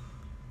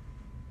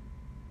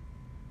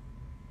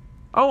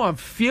 Oh, I'm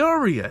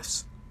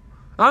furious.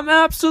 I'm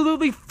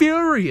absolutely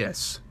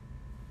furious.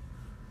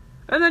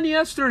 And then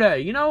yesterday,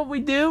 you know what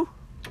we do?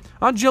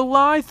 On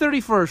July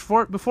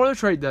 31st, before the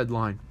trade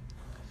deadline,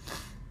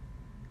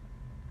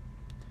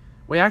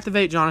 we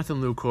activate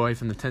Jonathan Lucroy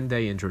from the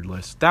 10-day injured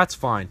list. That's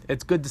fine.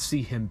 It's good to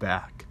see him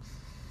back.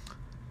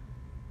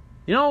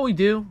 You know what we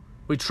do?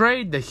 We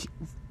trade the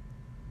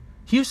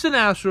Houston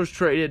Astros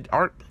traded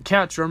our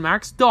catcher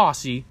Max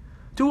Dossi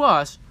to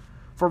us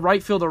for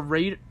right fielder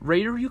Raider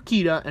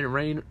Yukita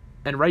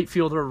and right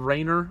fielder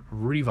Rainer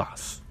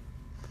Rivas.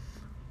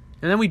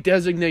 And then we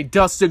designate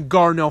Dustin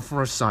Garneau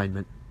for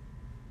assignment.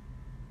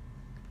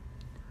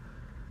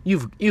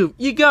 You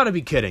gotta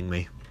be kidding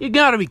me.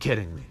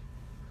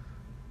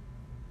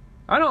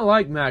 I don't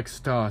like Max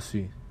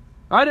Dossi.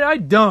 I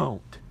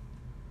don't.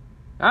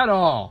 At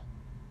all.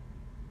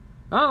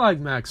 I don't like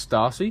Max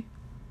Dossi.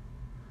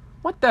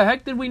 What the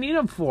heck did we need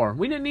him for?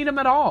 We didn't need him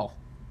at all.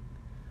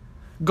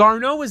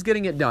 Garneau was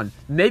getting it done.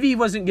 Maybe he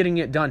wasn't getting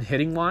it done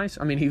hitting-wise.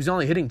 I mean, he was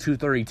only hitting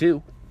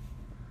 .232.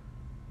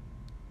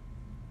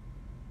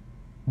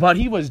 But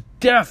he was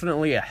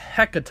definitely a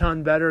heck a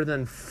ton better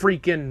than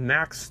freaking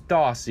Max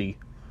Dossi.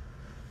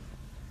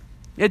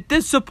 It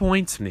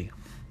disappoints me.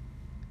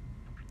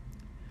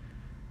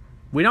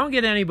 We don't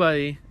get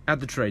anybody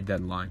at the trade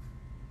deadline.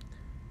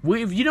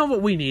 You know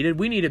what we needed?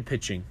 We needed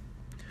pitching.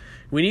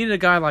 We needed a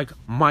guy like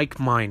Mike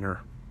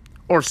Minor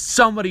or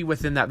somebody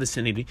within that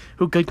vicinity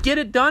who could get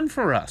it done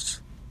for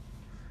us.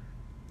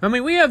 I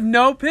mean, we have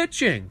no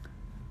pitching.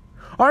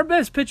 Our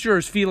best pitcher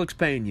is Felix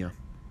Pena.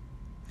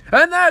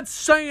 And that's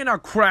saying a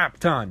crap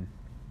ton.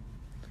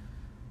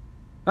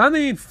 I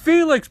mean,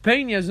 Felix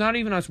Pena is not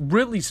even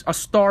really a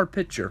star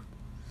pitcher.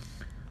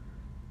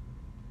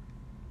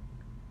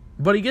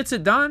 But he gets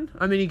it done.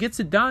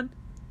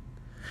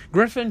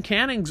 Griffin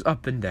Canning's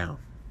up and down.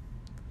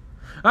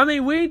 I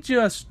mean,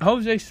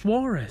 Jose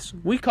Suarez,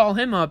 we call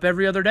him up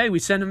every other day. We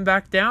send him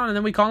back down, and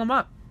then we call him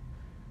up.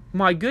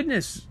 My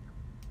goodness.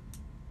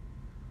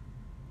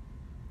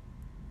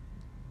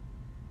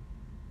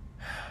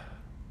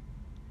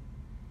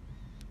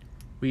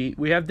 We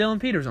have Dylan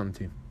Peters on the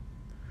team.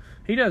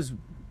 He does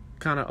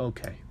kind of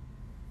okay.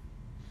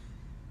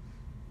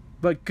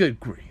 But good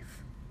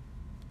grief.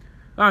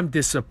 I'm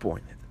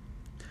disappointed.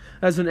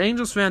 As an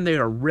Angels fan, they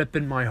are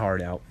ripping my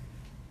heart out.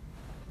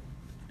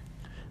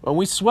 When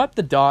we swept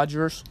the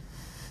Dodgers,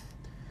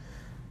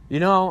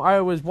 I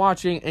was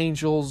watching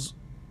Angels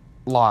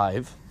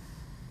live,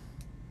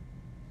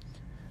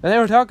 and they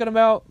were talking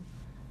about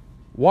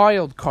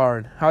wild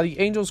card, how the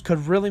Angels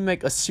could really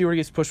make a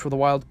serious push for the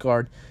wild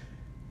card,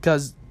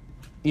 because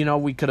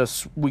we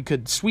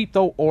could sweep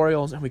the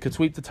Orioles and we could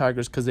sweep the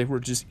Tigers because they were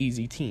just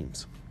easy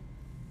teams.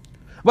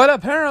 But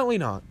apparently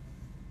not.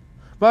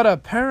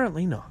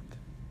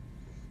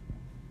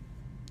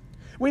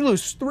 We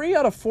lose 3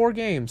 out of 4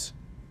 games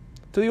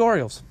to the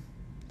Orioles.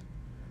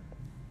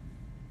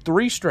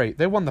 3 straight.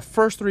 They won the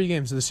first 3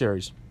 games of the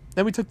series.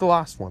 Then we took the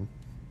last one.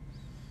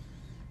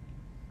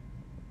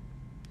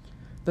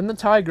 Then the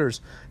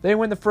Tigers. They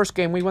win the first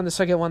game. We win the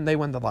second one. They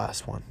win the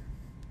last one.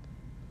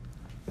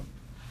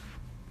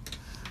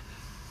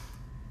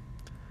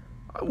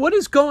 What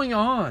is going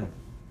on?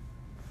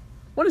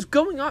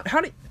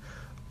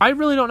 I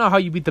really don't know how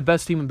you beat the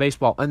best team in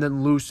baseball and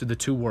then lose to the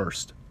 2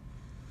 worst.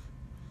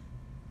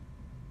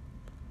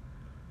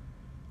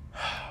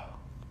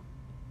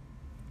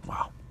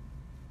 Wow.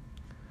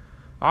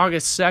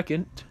 August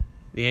 2nd,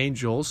 the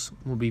Angels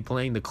will be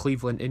playing the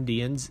Cleveland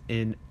Indians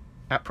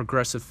at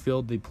Progressive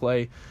Field. They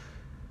play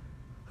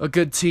a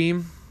good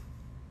team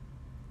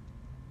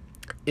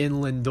in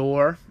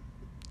Lindor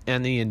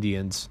and the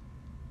Indians.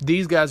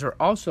 These guys are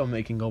also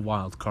making a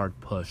wild card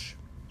push.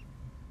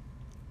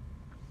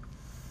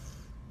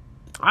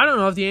 I don't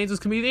know if the Angels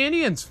can beat the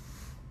Indians.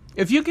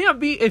 If you cannot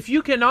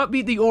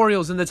beat the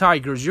Orioles and the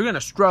Tigers, you're going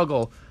to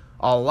struggle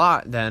a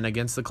lot then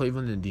against the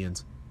Cleveland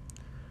Indians.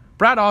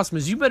 Brad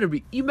Ausmus, you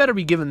better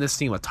be giving this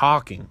team a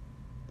talking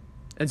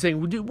and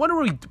saying, "Dude, what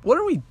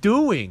are we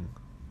doing?"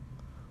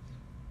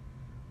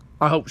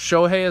 I hope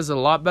Shohei has a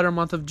lot better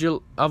month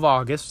of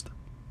August.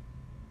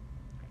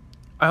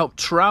 I hope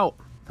Trout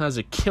has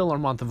a killer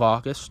month of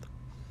August.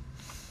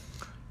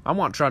 I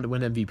want Trout to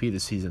win MVP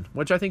this season,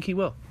 which I think he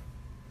will.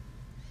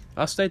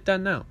 I'll state that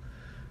now.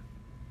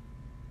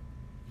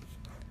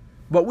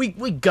 But we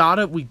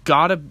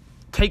gotta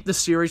take the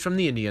series from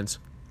the Indians.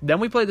 Then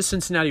we play the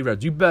Cincinnati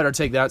Reds. You better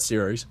take that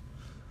series.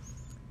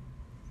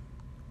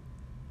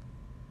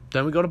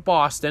 Then we go to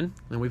Boston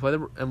and we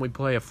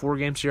play a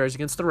 4-game series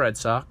against the Red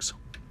Sox.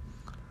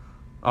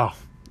 Oh,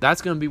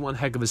 that's going to be one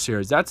heck of a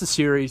series. That's a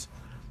series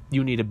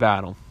you need to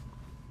battle.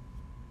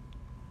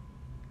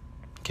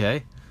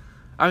 Okay?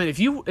 I mean, if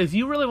you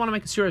really want to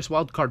make a serious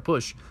wild card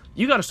push,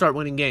 you got to start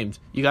winning games.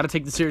 You got to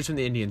take the series from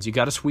the Indians. You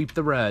got to sweep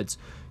the Reds.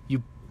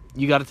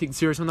 You got to take the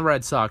series from the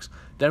Red Sox.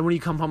 Then when you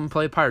come home and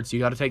play the Pirates, you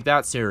got to take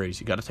that series.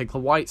 You got to take the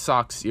White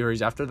Sox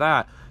series after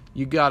that.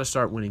 You got to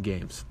start winning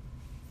games.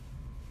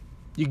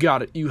 You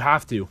got it. You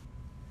have to.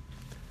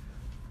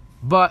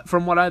 But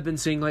from what I've been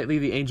seeing lately,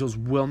 the Angels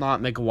will not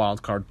make a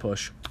wild card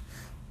push.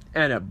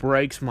 And it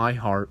breaks my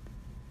heart.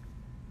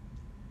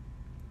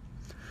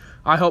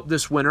 I hope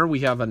this winter we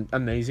have an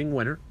amazing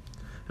winter.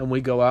 And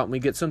we go out and we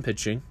get some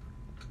pitching.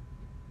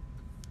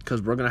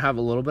 Because we're going to have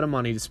a little bit of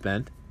money to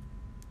spend.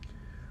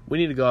 We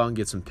need to go out and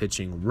get some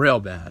pitching real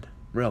bad.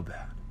 Real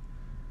bad.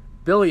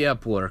 Billy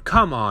Epler,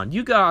 come on.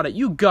 You got it.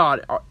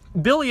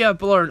 Billy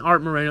Epler and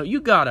Art Moreno, you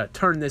got to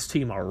turn this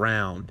team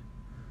around.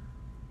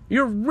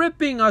 You're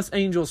ripping us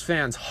Angels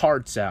fans'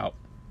 hearts out.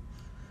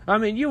 I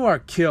mean, you are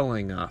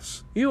killing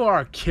us.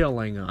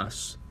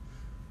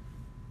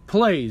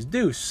 Please,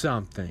 do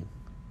something.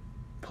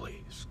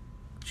 Please.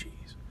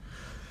 Jeez.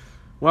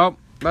 Well,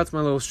 that's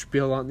my little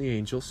spiel on the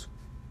Angels.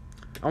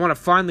 I want to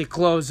finally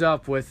close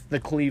up with the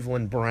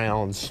Cleveland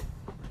Browns.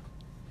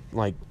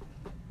 I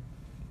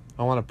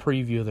want to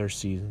preview their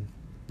season,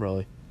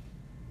 really.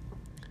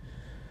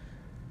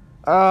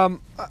 I've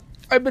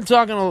been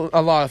talking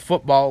a lot of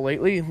football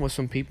lately with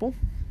some people.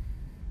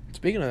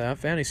 Speaking of that,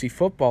 fantasy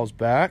football's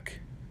back.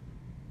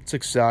 It's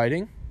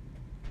exciting.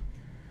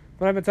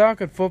 But I've been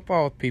talking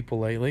football with people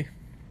lately.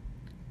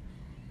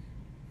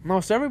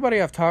 Most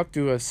everybody I've talked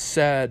to has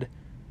said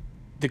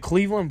the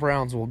Cleveland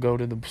Browns will go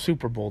to the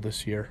Super Bowl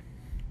this year.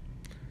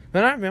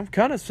 And I'm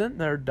kind of sitting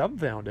there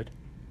dumbfounded.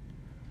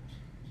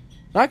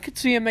 I could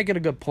see him making a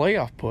good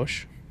playoff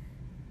push.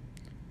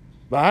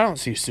 But I don't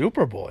see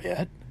Super Bowl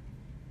yet.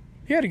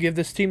 You got to give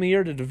this team a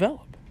year to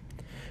develop.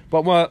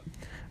 But what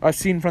I've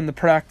seen from the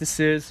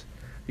practices,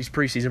 these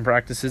preseason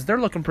practices, they're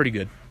looking pretty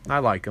good. I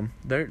like them.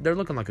 They're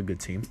looking like a good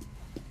team.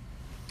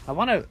 I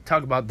want to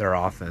talk about their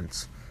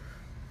offense.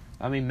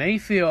 I mean,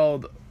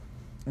 Mayfield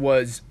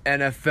was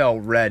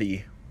NFL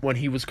ready when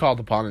he was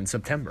called upon in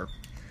September.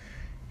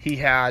 He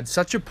had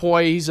such a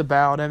poise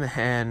about him,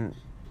 and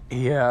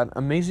he had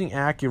amazing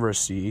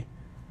accuracy,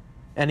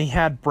 and he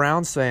had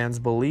Browns fans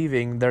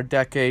believing their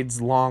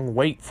decades-long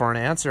wait for an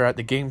answer at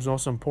the game's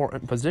most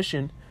important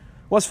position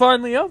was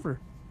finally over.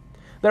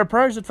 Their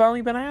prayers had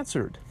finally been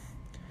answered.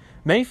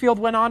 Mayfield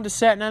went on to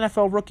set an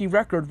NFL rookie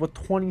record with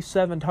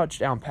 27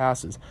 touchdown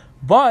passes.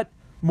 But,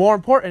 more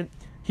important,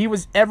 he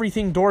was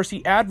everything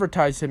Dorsey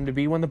advertised him to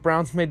be when the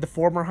Browns made the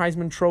former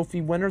Heisman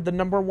Trophy winner the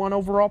number 1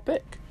 overall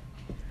pick.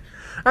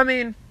 I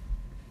mean,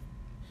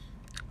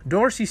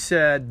 Dorsey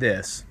said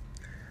this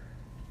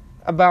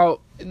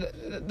about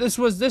this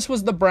was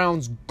the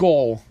Browns'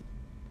 goal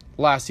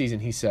last season,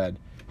 he said,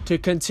 to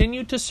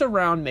continue to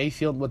surround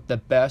Mayfield with the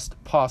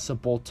best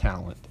possible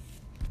talent.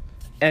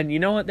 And you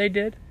know what they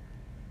did?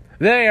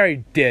 They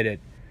already did it.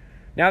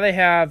 Now they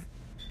have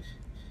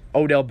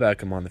Odell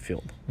Beckham on the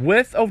field.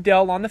 With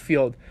Odell on the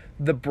field,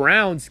 the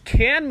Browns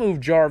can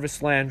move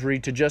Jarvis Landry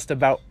to just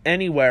about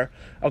anywhere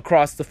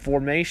across the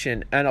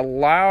formation and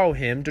allow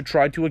him to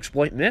try to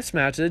exploit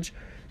mismatches.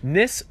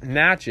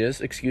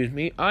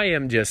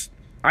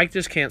 I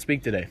just can't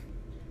speak today.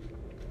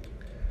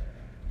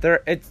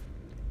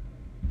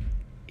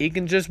 He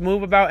can just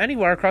move about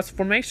anywhere across the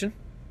formation.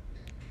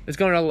 It's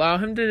going to allow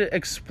him to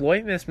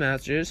exploit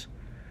mismatches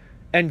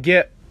and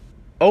get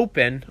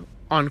open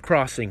on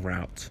crossing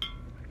routes.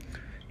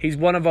 He's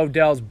one of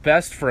Odell's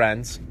best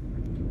friends.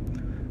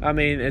 I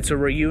mean, it's a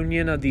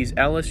reunion of these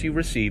LSU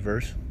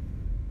receivers.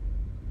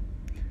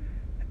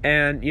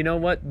 And you know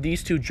what?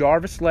 These two,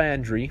 Jarvis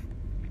Landry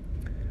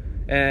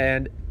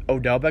and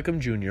Odell Beckham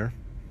Jr.,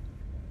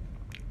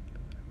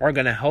 are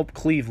going to help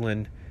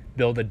Cleveland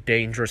build a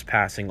dangerous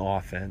passing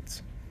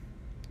offense.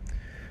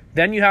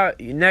 Then you have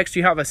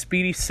a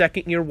speedy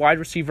second-year wide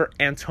receiver,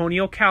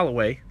 Antonio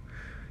Callaway.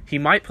 He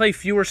might play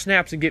fewer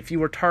snaps and get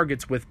fewer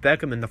targets with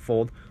Beckham in the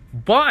fold,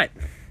 but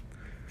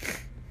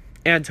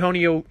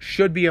Antonio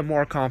should be a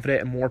more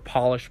confident and more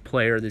polished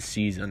player this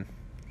season.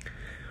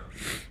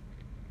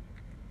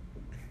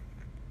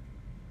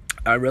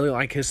 I really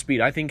like his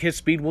speed. I think his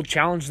speed will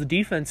challenge the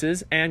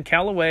defenses, and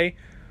Callaway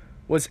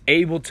was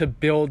able to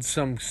build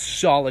some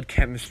solid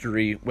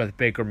chemistry with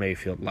Baker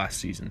Mayfield last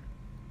season.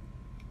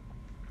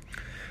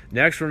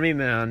 Next for me,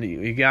 man,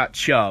 you got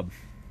Chubb.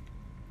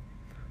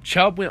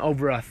 Chubb went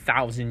over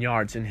 1,000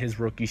 yards in his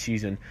rookie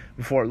season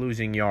before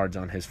losing yards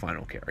on his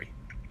final carry.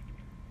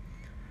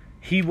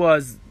 He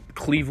was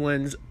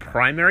Cleveland's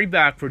primary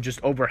back for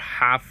just over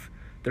half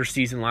their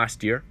season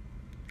last year,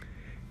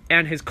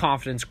 and his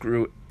confidence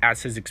grew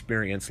as his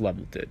experience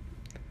level did.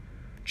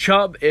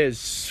 Chubb is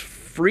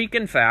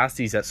freaking fast.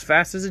 He's as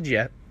fast as a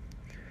jet.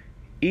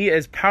 He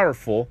is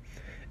powerful,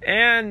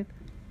 and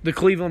the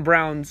Cleveland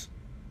Browns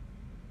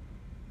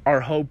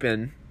are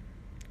hoping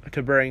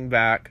to bring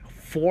back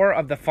 4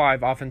 of the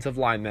 5 offensive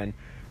linemen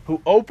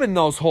who opened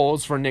those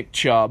holes for Nick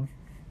Chubb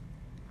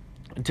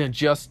to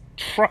just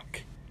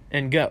truck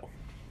and go.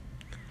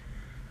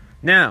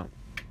 Now,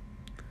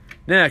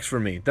 next for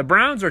me, the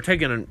Browns are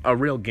taking a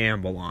real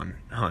gamble on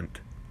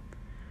Hunt.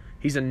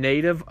 He's a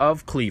native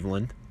of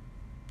Cleveland,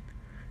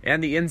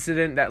 and the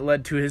incident that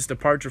led to his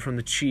departure from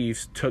the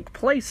Chiefs took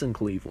place in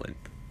Cleveland.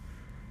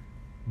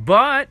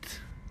 But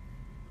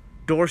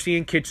Dorsey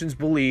and Kitchens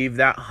believe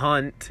that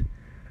Hunt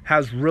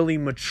has really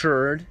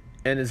matured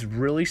and is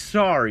really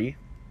sorry.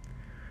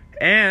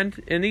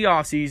 And in the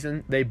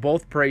offseason, they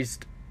both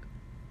praised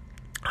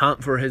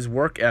Hunt for his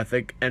work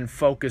ethic and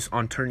focus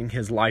on turning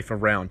his life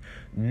around,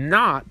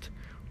 not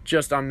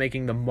just on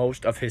making the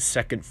most of his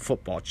second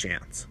football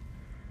chance.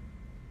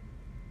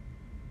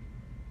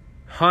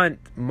 Hunt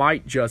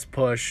might just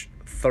push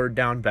third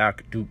down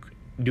back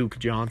Duke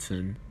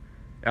Johnson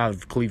out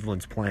of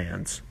Cleveland's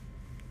plans.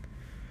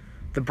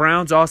 The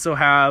Browns also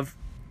have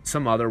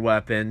some other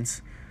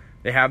weapons.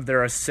 They have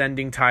their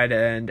ascending tight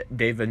end,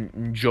 David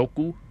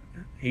Njoku.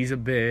 He's a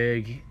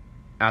big,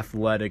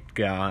 athletic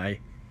guy.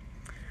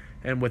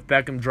 And with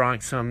Beckham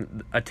drawing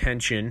some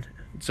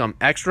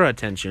extra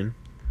attention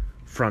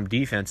from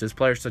defenses,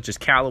 players such as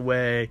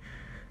Callaway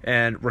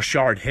and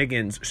Rashard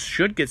Higgins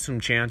should get some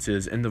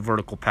chances in the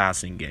vertical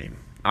passing game,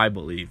 I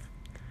believe.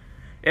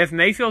 If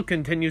Mayfield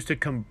continues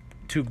to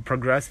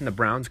progress and the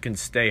Browns can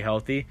stay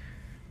healthy,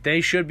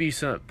 they should be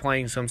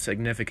playing some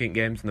significant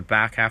games in the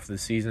back half of the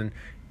season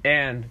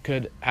and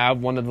could have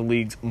one of the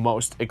league's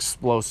most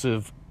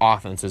explosive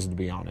offenses, to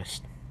be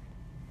honest.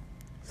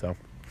 So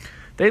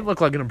they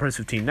look like an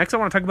impressive team. Next, I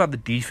want to talk about the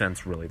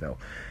defense, really, though.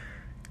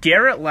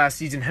 Garrett last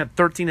season had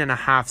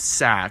 13.5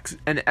 sacks,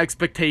 and the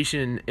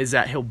expectation is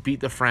that he'll beat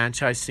the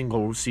franchise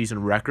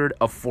single-season record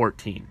of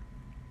 14.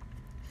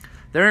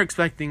 They're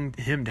expecting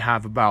him to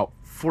have about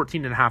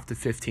 14.5 to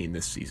 15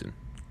 this season.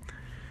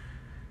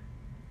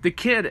 The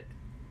kid,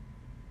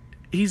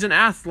 he's an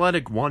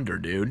athletic wonder,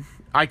 dude.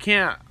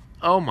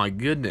 Oh my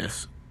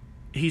goodness.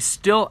 He's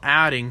still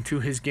adding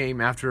to his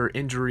game after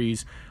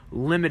injuries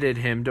limited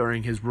him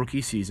during his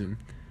rookie season.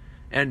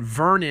 And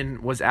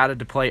Vernon was added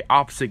to play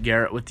opposite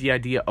Garrett with the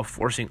idea of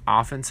forcing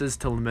offenses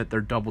to limit their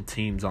double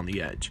teams on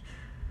the edge.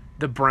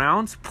 The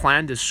Browns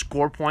plan to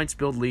score points,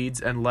 build leads,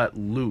 and let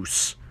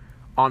loose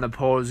on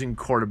opposing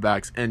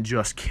quarterbacks and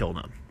just kill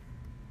them.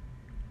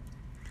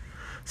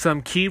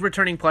 Some key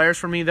returning players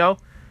for me, though,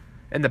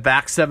 in the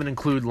back seven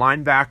include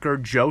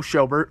linebacker Joe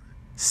Schobert,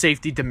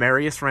 safety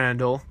Demarius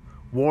Randall,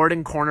 Ward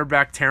and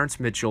cornerback Terrence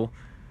Mitchell.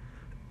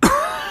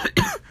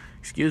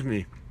 Excuse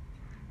me.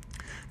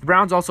 The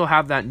Browns also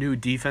have that new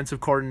defensive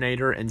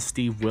coordinator in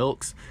Steve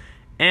Wilks,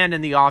 and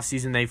in the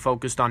offseason they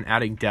focused on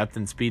adding depth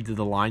and speed to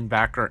the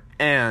linebacker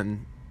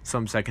and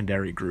some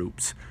secondary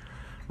groups.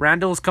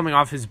 Randall is coming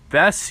off his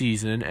best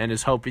season and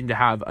is hoping to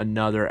have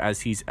another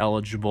as he's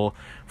eligible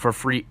for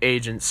free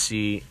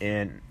agency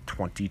in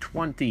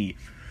 2020.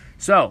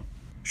 So,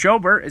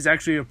 Schobert is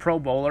actually a Pro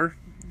Bowler.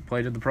 He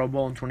played in the Pro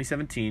Bowl in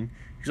 2017.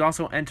 He's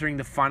also entering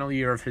the final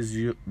year of his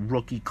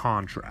rookie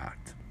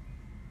contract.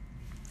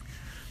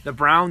 The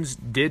Browns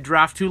did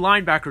draft 2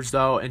 linebackers,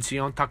 though, in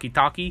Sion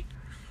Takitaki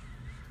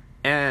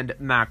and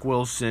Mack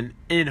Wilson,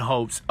 in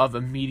hopes of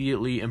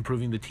immediately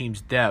improving the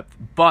team's depth,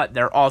 but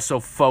they're also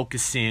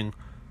focusing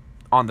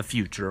on the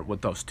future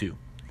with those 2.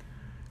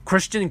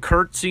 Christian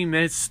Kirksey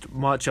missed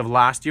much of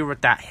last year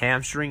with that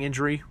hamstring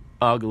injury,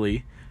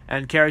 ugly,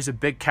 and carries a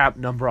big cap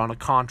number on a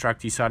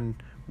contract he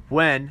signed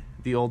when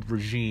the old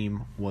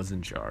regime was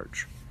in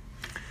charge.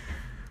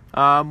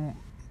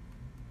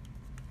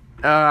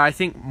 I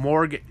think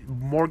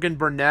Morgan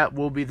Burnett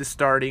will be the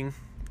starting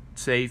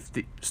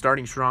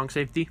strong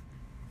safety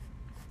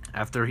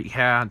after he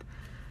had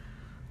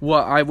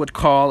what I would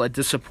call a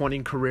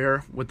disappointing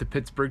career with the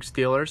Pittsburgh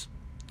Steelers.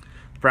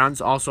 The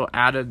Browns also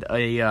added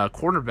a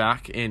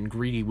cornerback in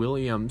Greedy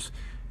Williams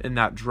in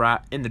the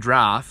draft.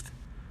 The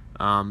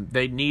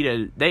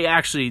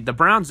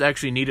Browns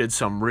actually needed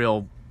some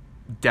real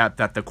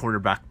depth at the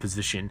quarterback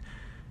position,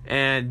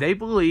 and they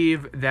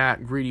believe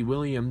that Greedy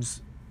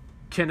Williams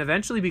can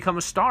eventually become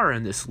a star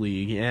in this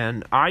league,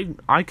 and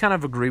I kind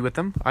of agree with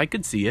them. I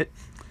could see it.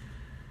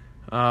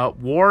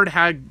 Ward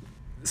had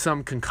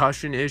some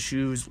concussion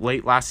issues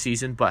late last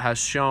season, but has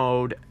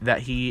showed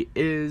that he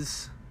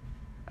is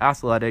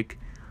athletic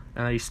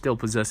and he still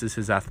possesses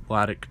his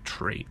athletic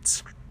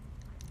traits.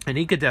 And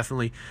he could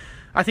definitely,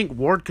 I think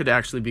Ward could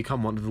actually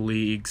become one of the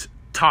league's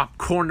top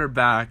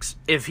cornerbacks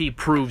if he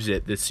proves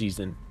it this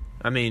season.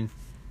 I mean,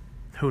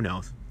 who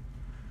knows?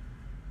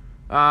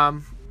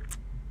 I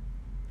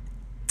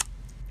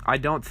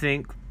don't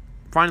think,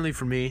 finally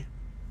for me,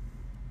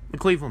 the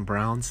Cleveland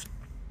Browns,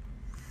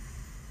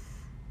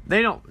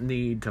 they don't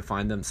need to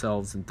find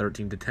themselves in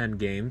 13-10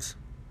 games,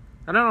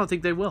 and I don't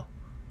think they will.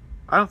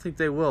 I don't think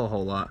they will a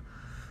whole lot.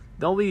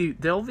 They'll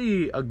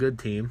be a good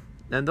team,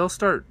 and they'll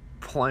start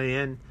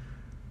playing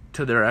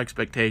to their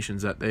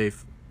expectations that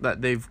they've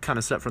kind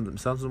of set for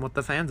themselves and what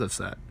the fans have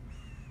set.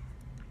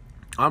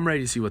 I'm ready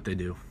to see what they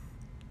do.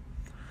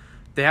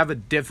 They have a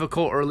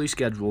difficult early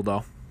schedule,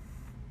 though,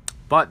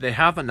 but they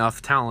have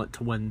enough talent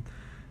to win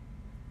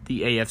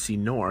the AFC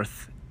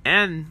North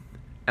and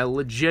a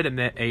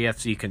legitimate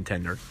AFC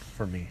contender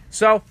for me.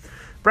 So,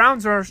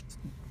 Browns are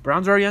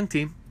a young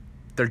team.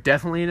 They're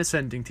definitely an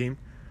ascending team.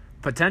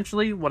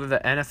 Potentially one of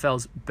the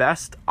NFL's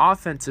best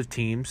offensive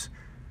teams.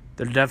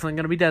 They're definitely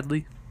going to be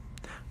deadly.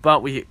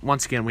 But we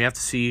have to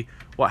see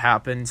what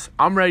happens.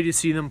 I'm ready to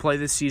see them play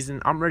this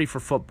season. I'm ready for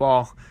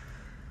football.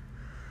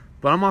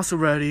 But I'm also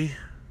ready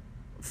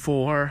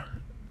for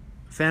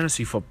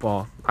fantasy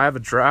football. I have a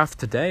draft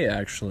today,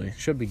 actually.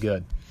 Should be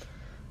good.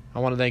 I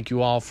want to thank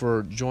you all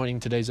for joining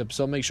today's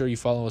episode. Make sure you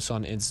follow us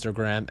on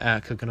Instagram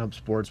at Cooking Up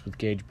Sports with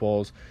Gage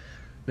Bowles.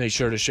 Make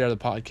sure to share the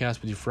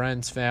podcast with your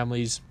friends,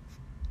 families.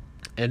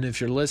 And if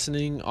you're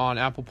listening on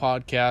Apple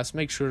Podcasts,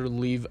 make sure to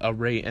leave a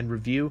rate and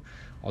review.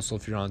 Also,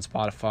 if you're on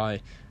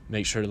Spotify,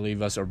 make sure to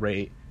leave us a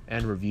rate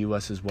and review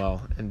us as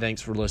well. And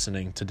thanks for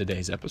listening to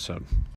today's episode.